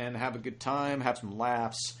food, and have a good time, have some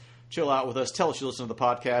laughs. Chill out with us. Tell us you listen to the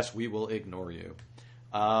podcast. We will ignore you.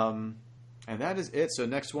 And that is it. So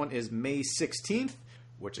next one is May 16th,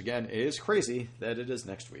 which again is crazy that it is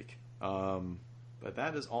next week. But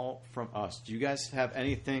that is all from us. Do you guys have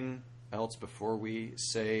anything else before we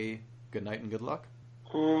say good night and good luck?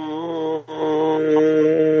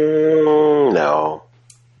 No.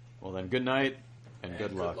 Well then, good night and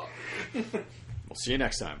good luck. We'll see you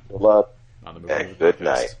next time. Good luck. On the Movie and good Podcast.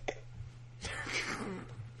 night.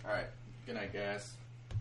 All right. Good night, guys.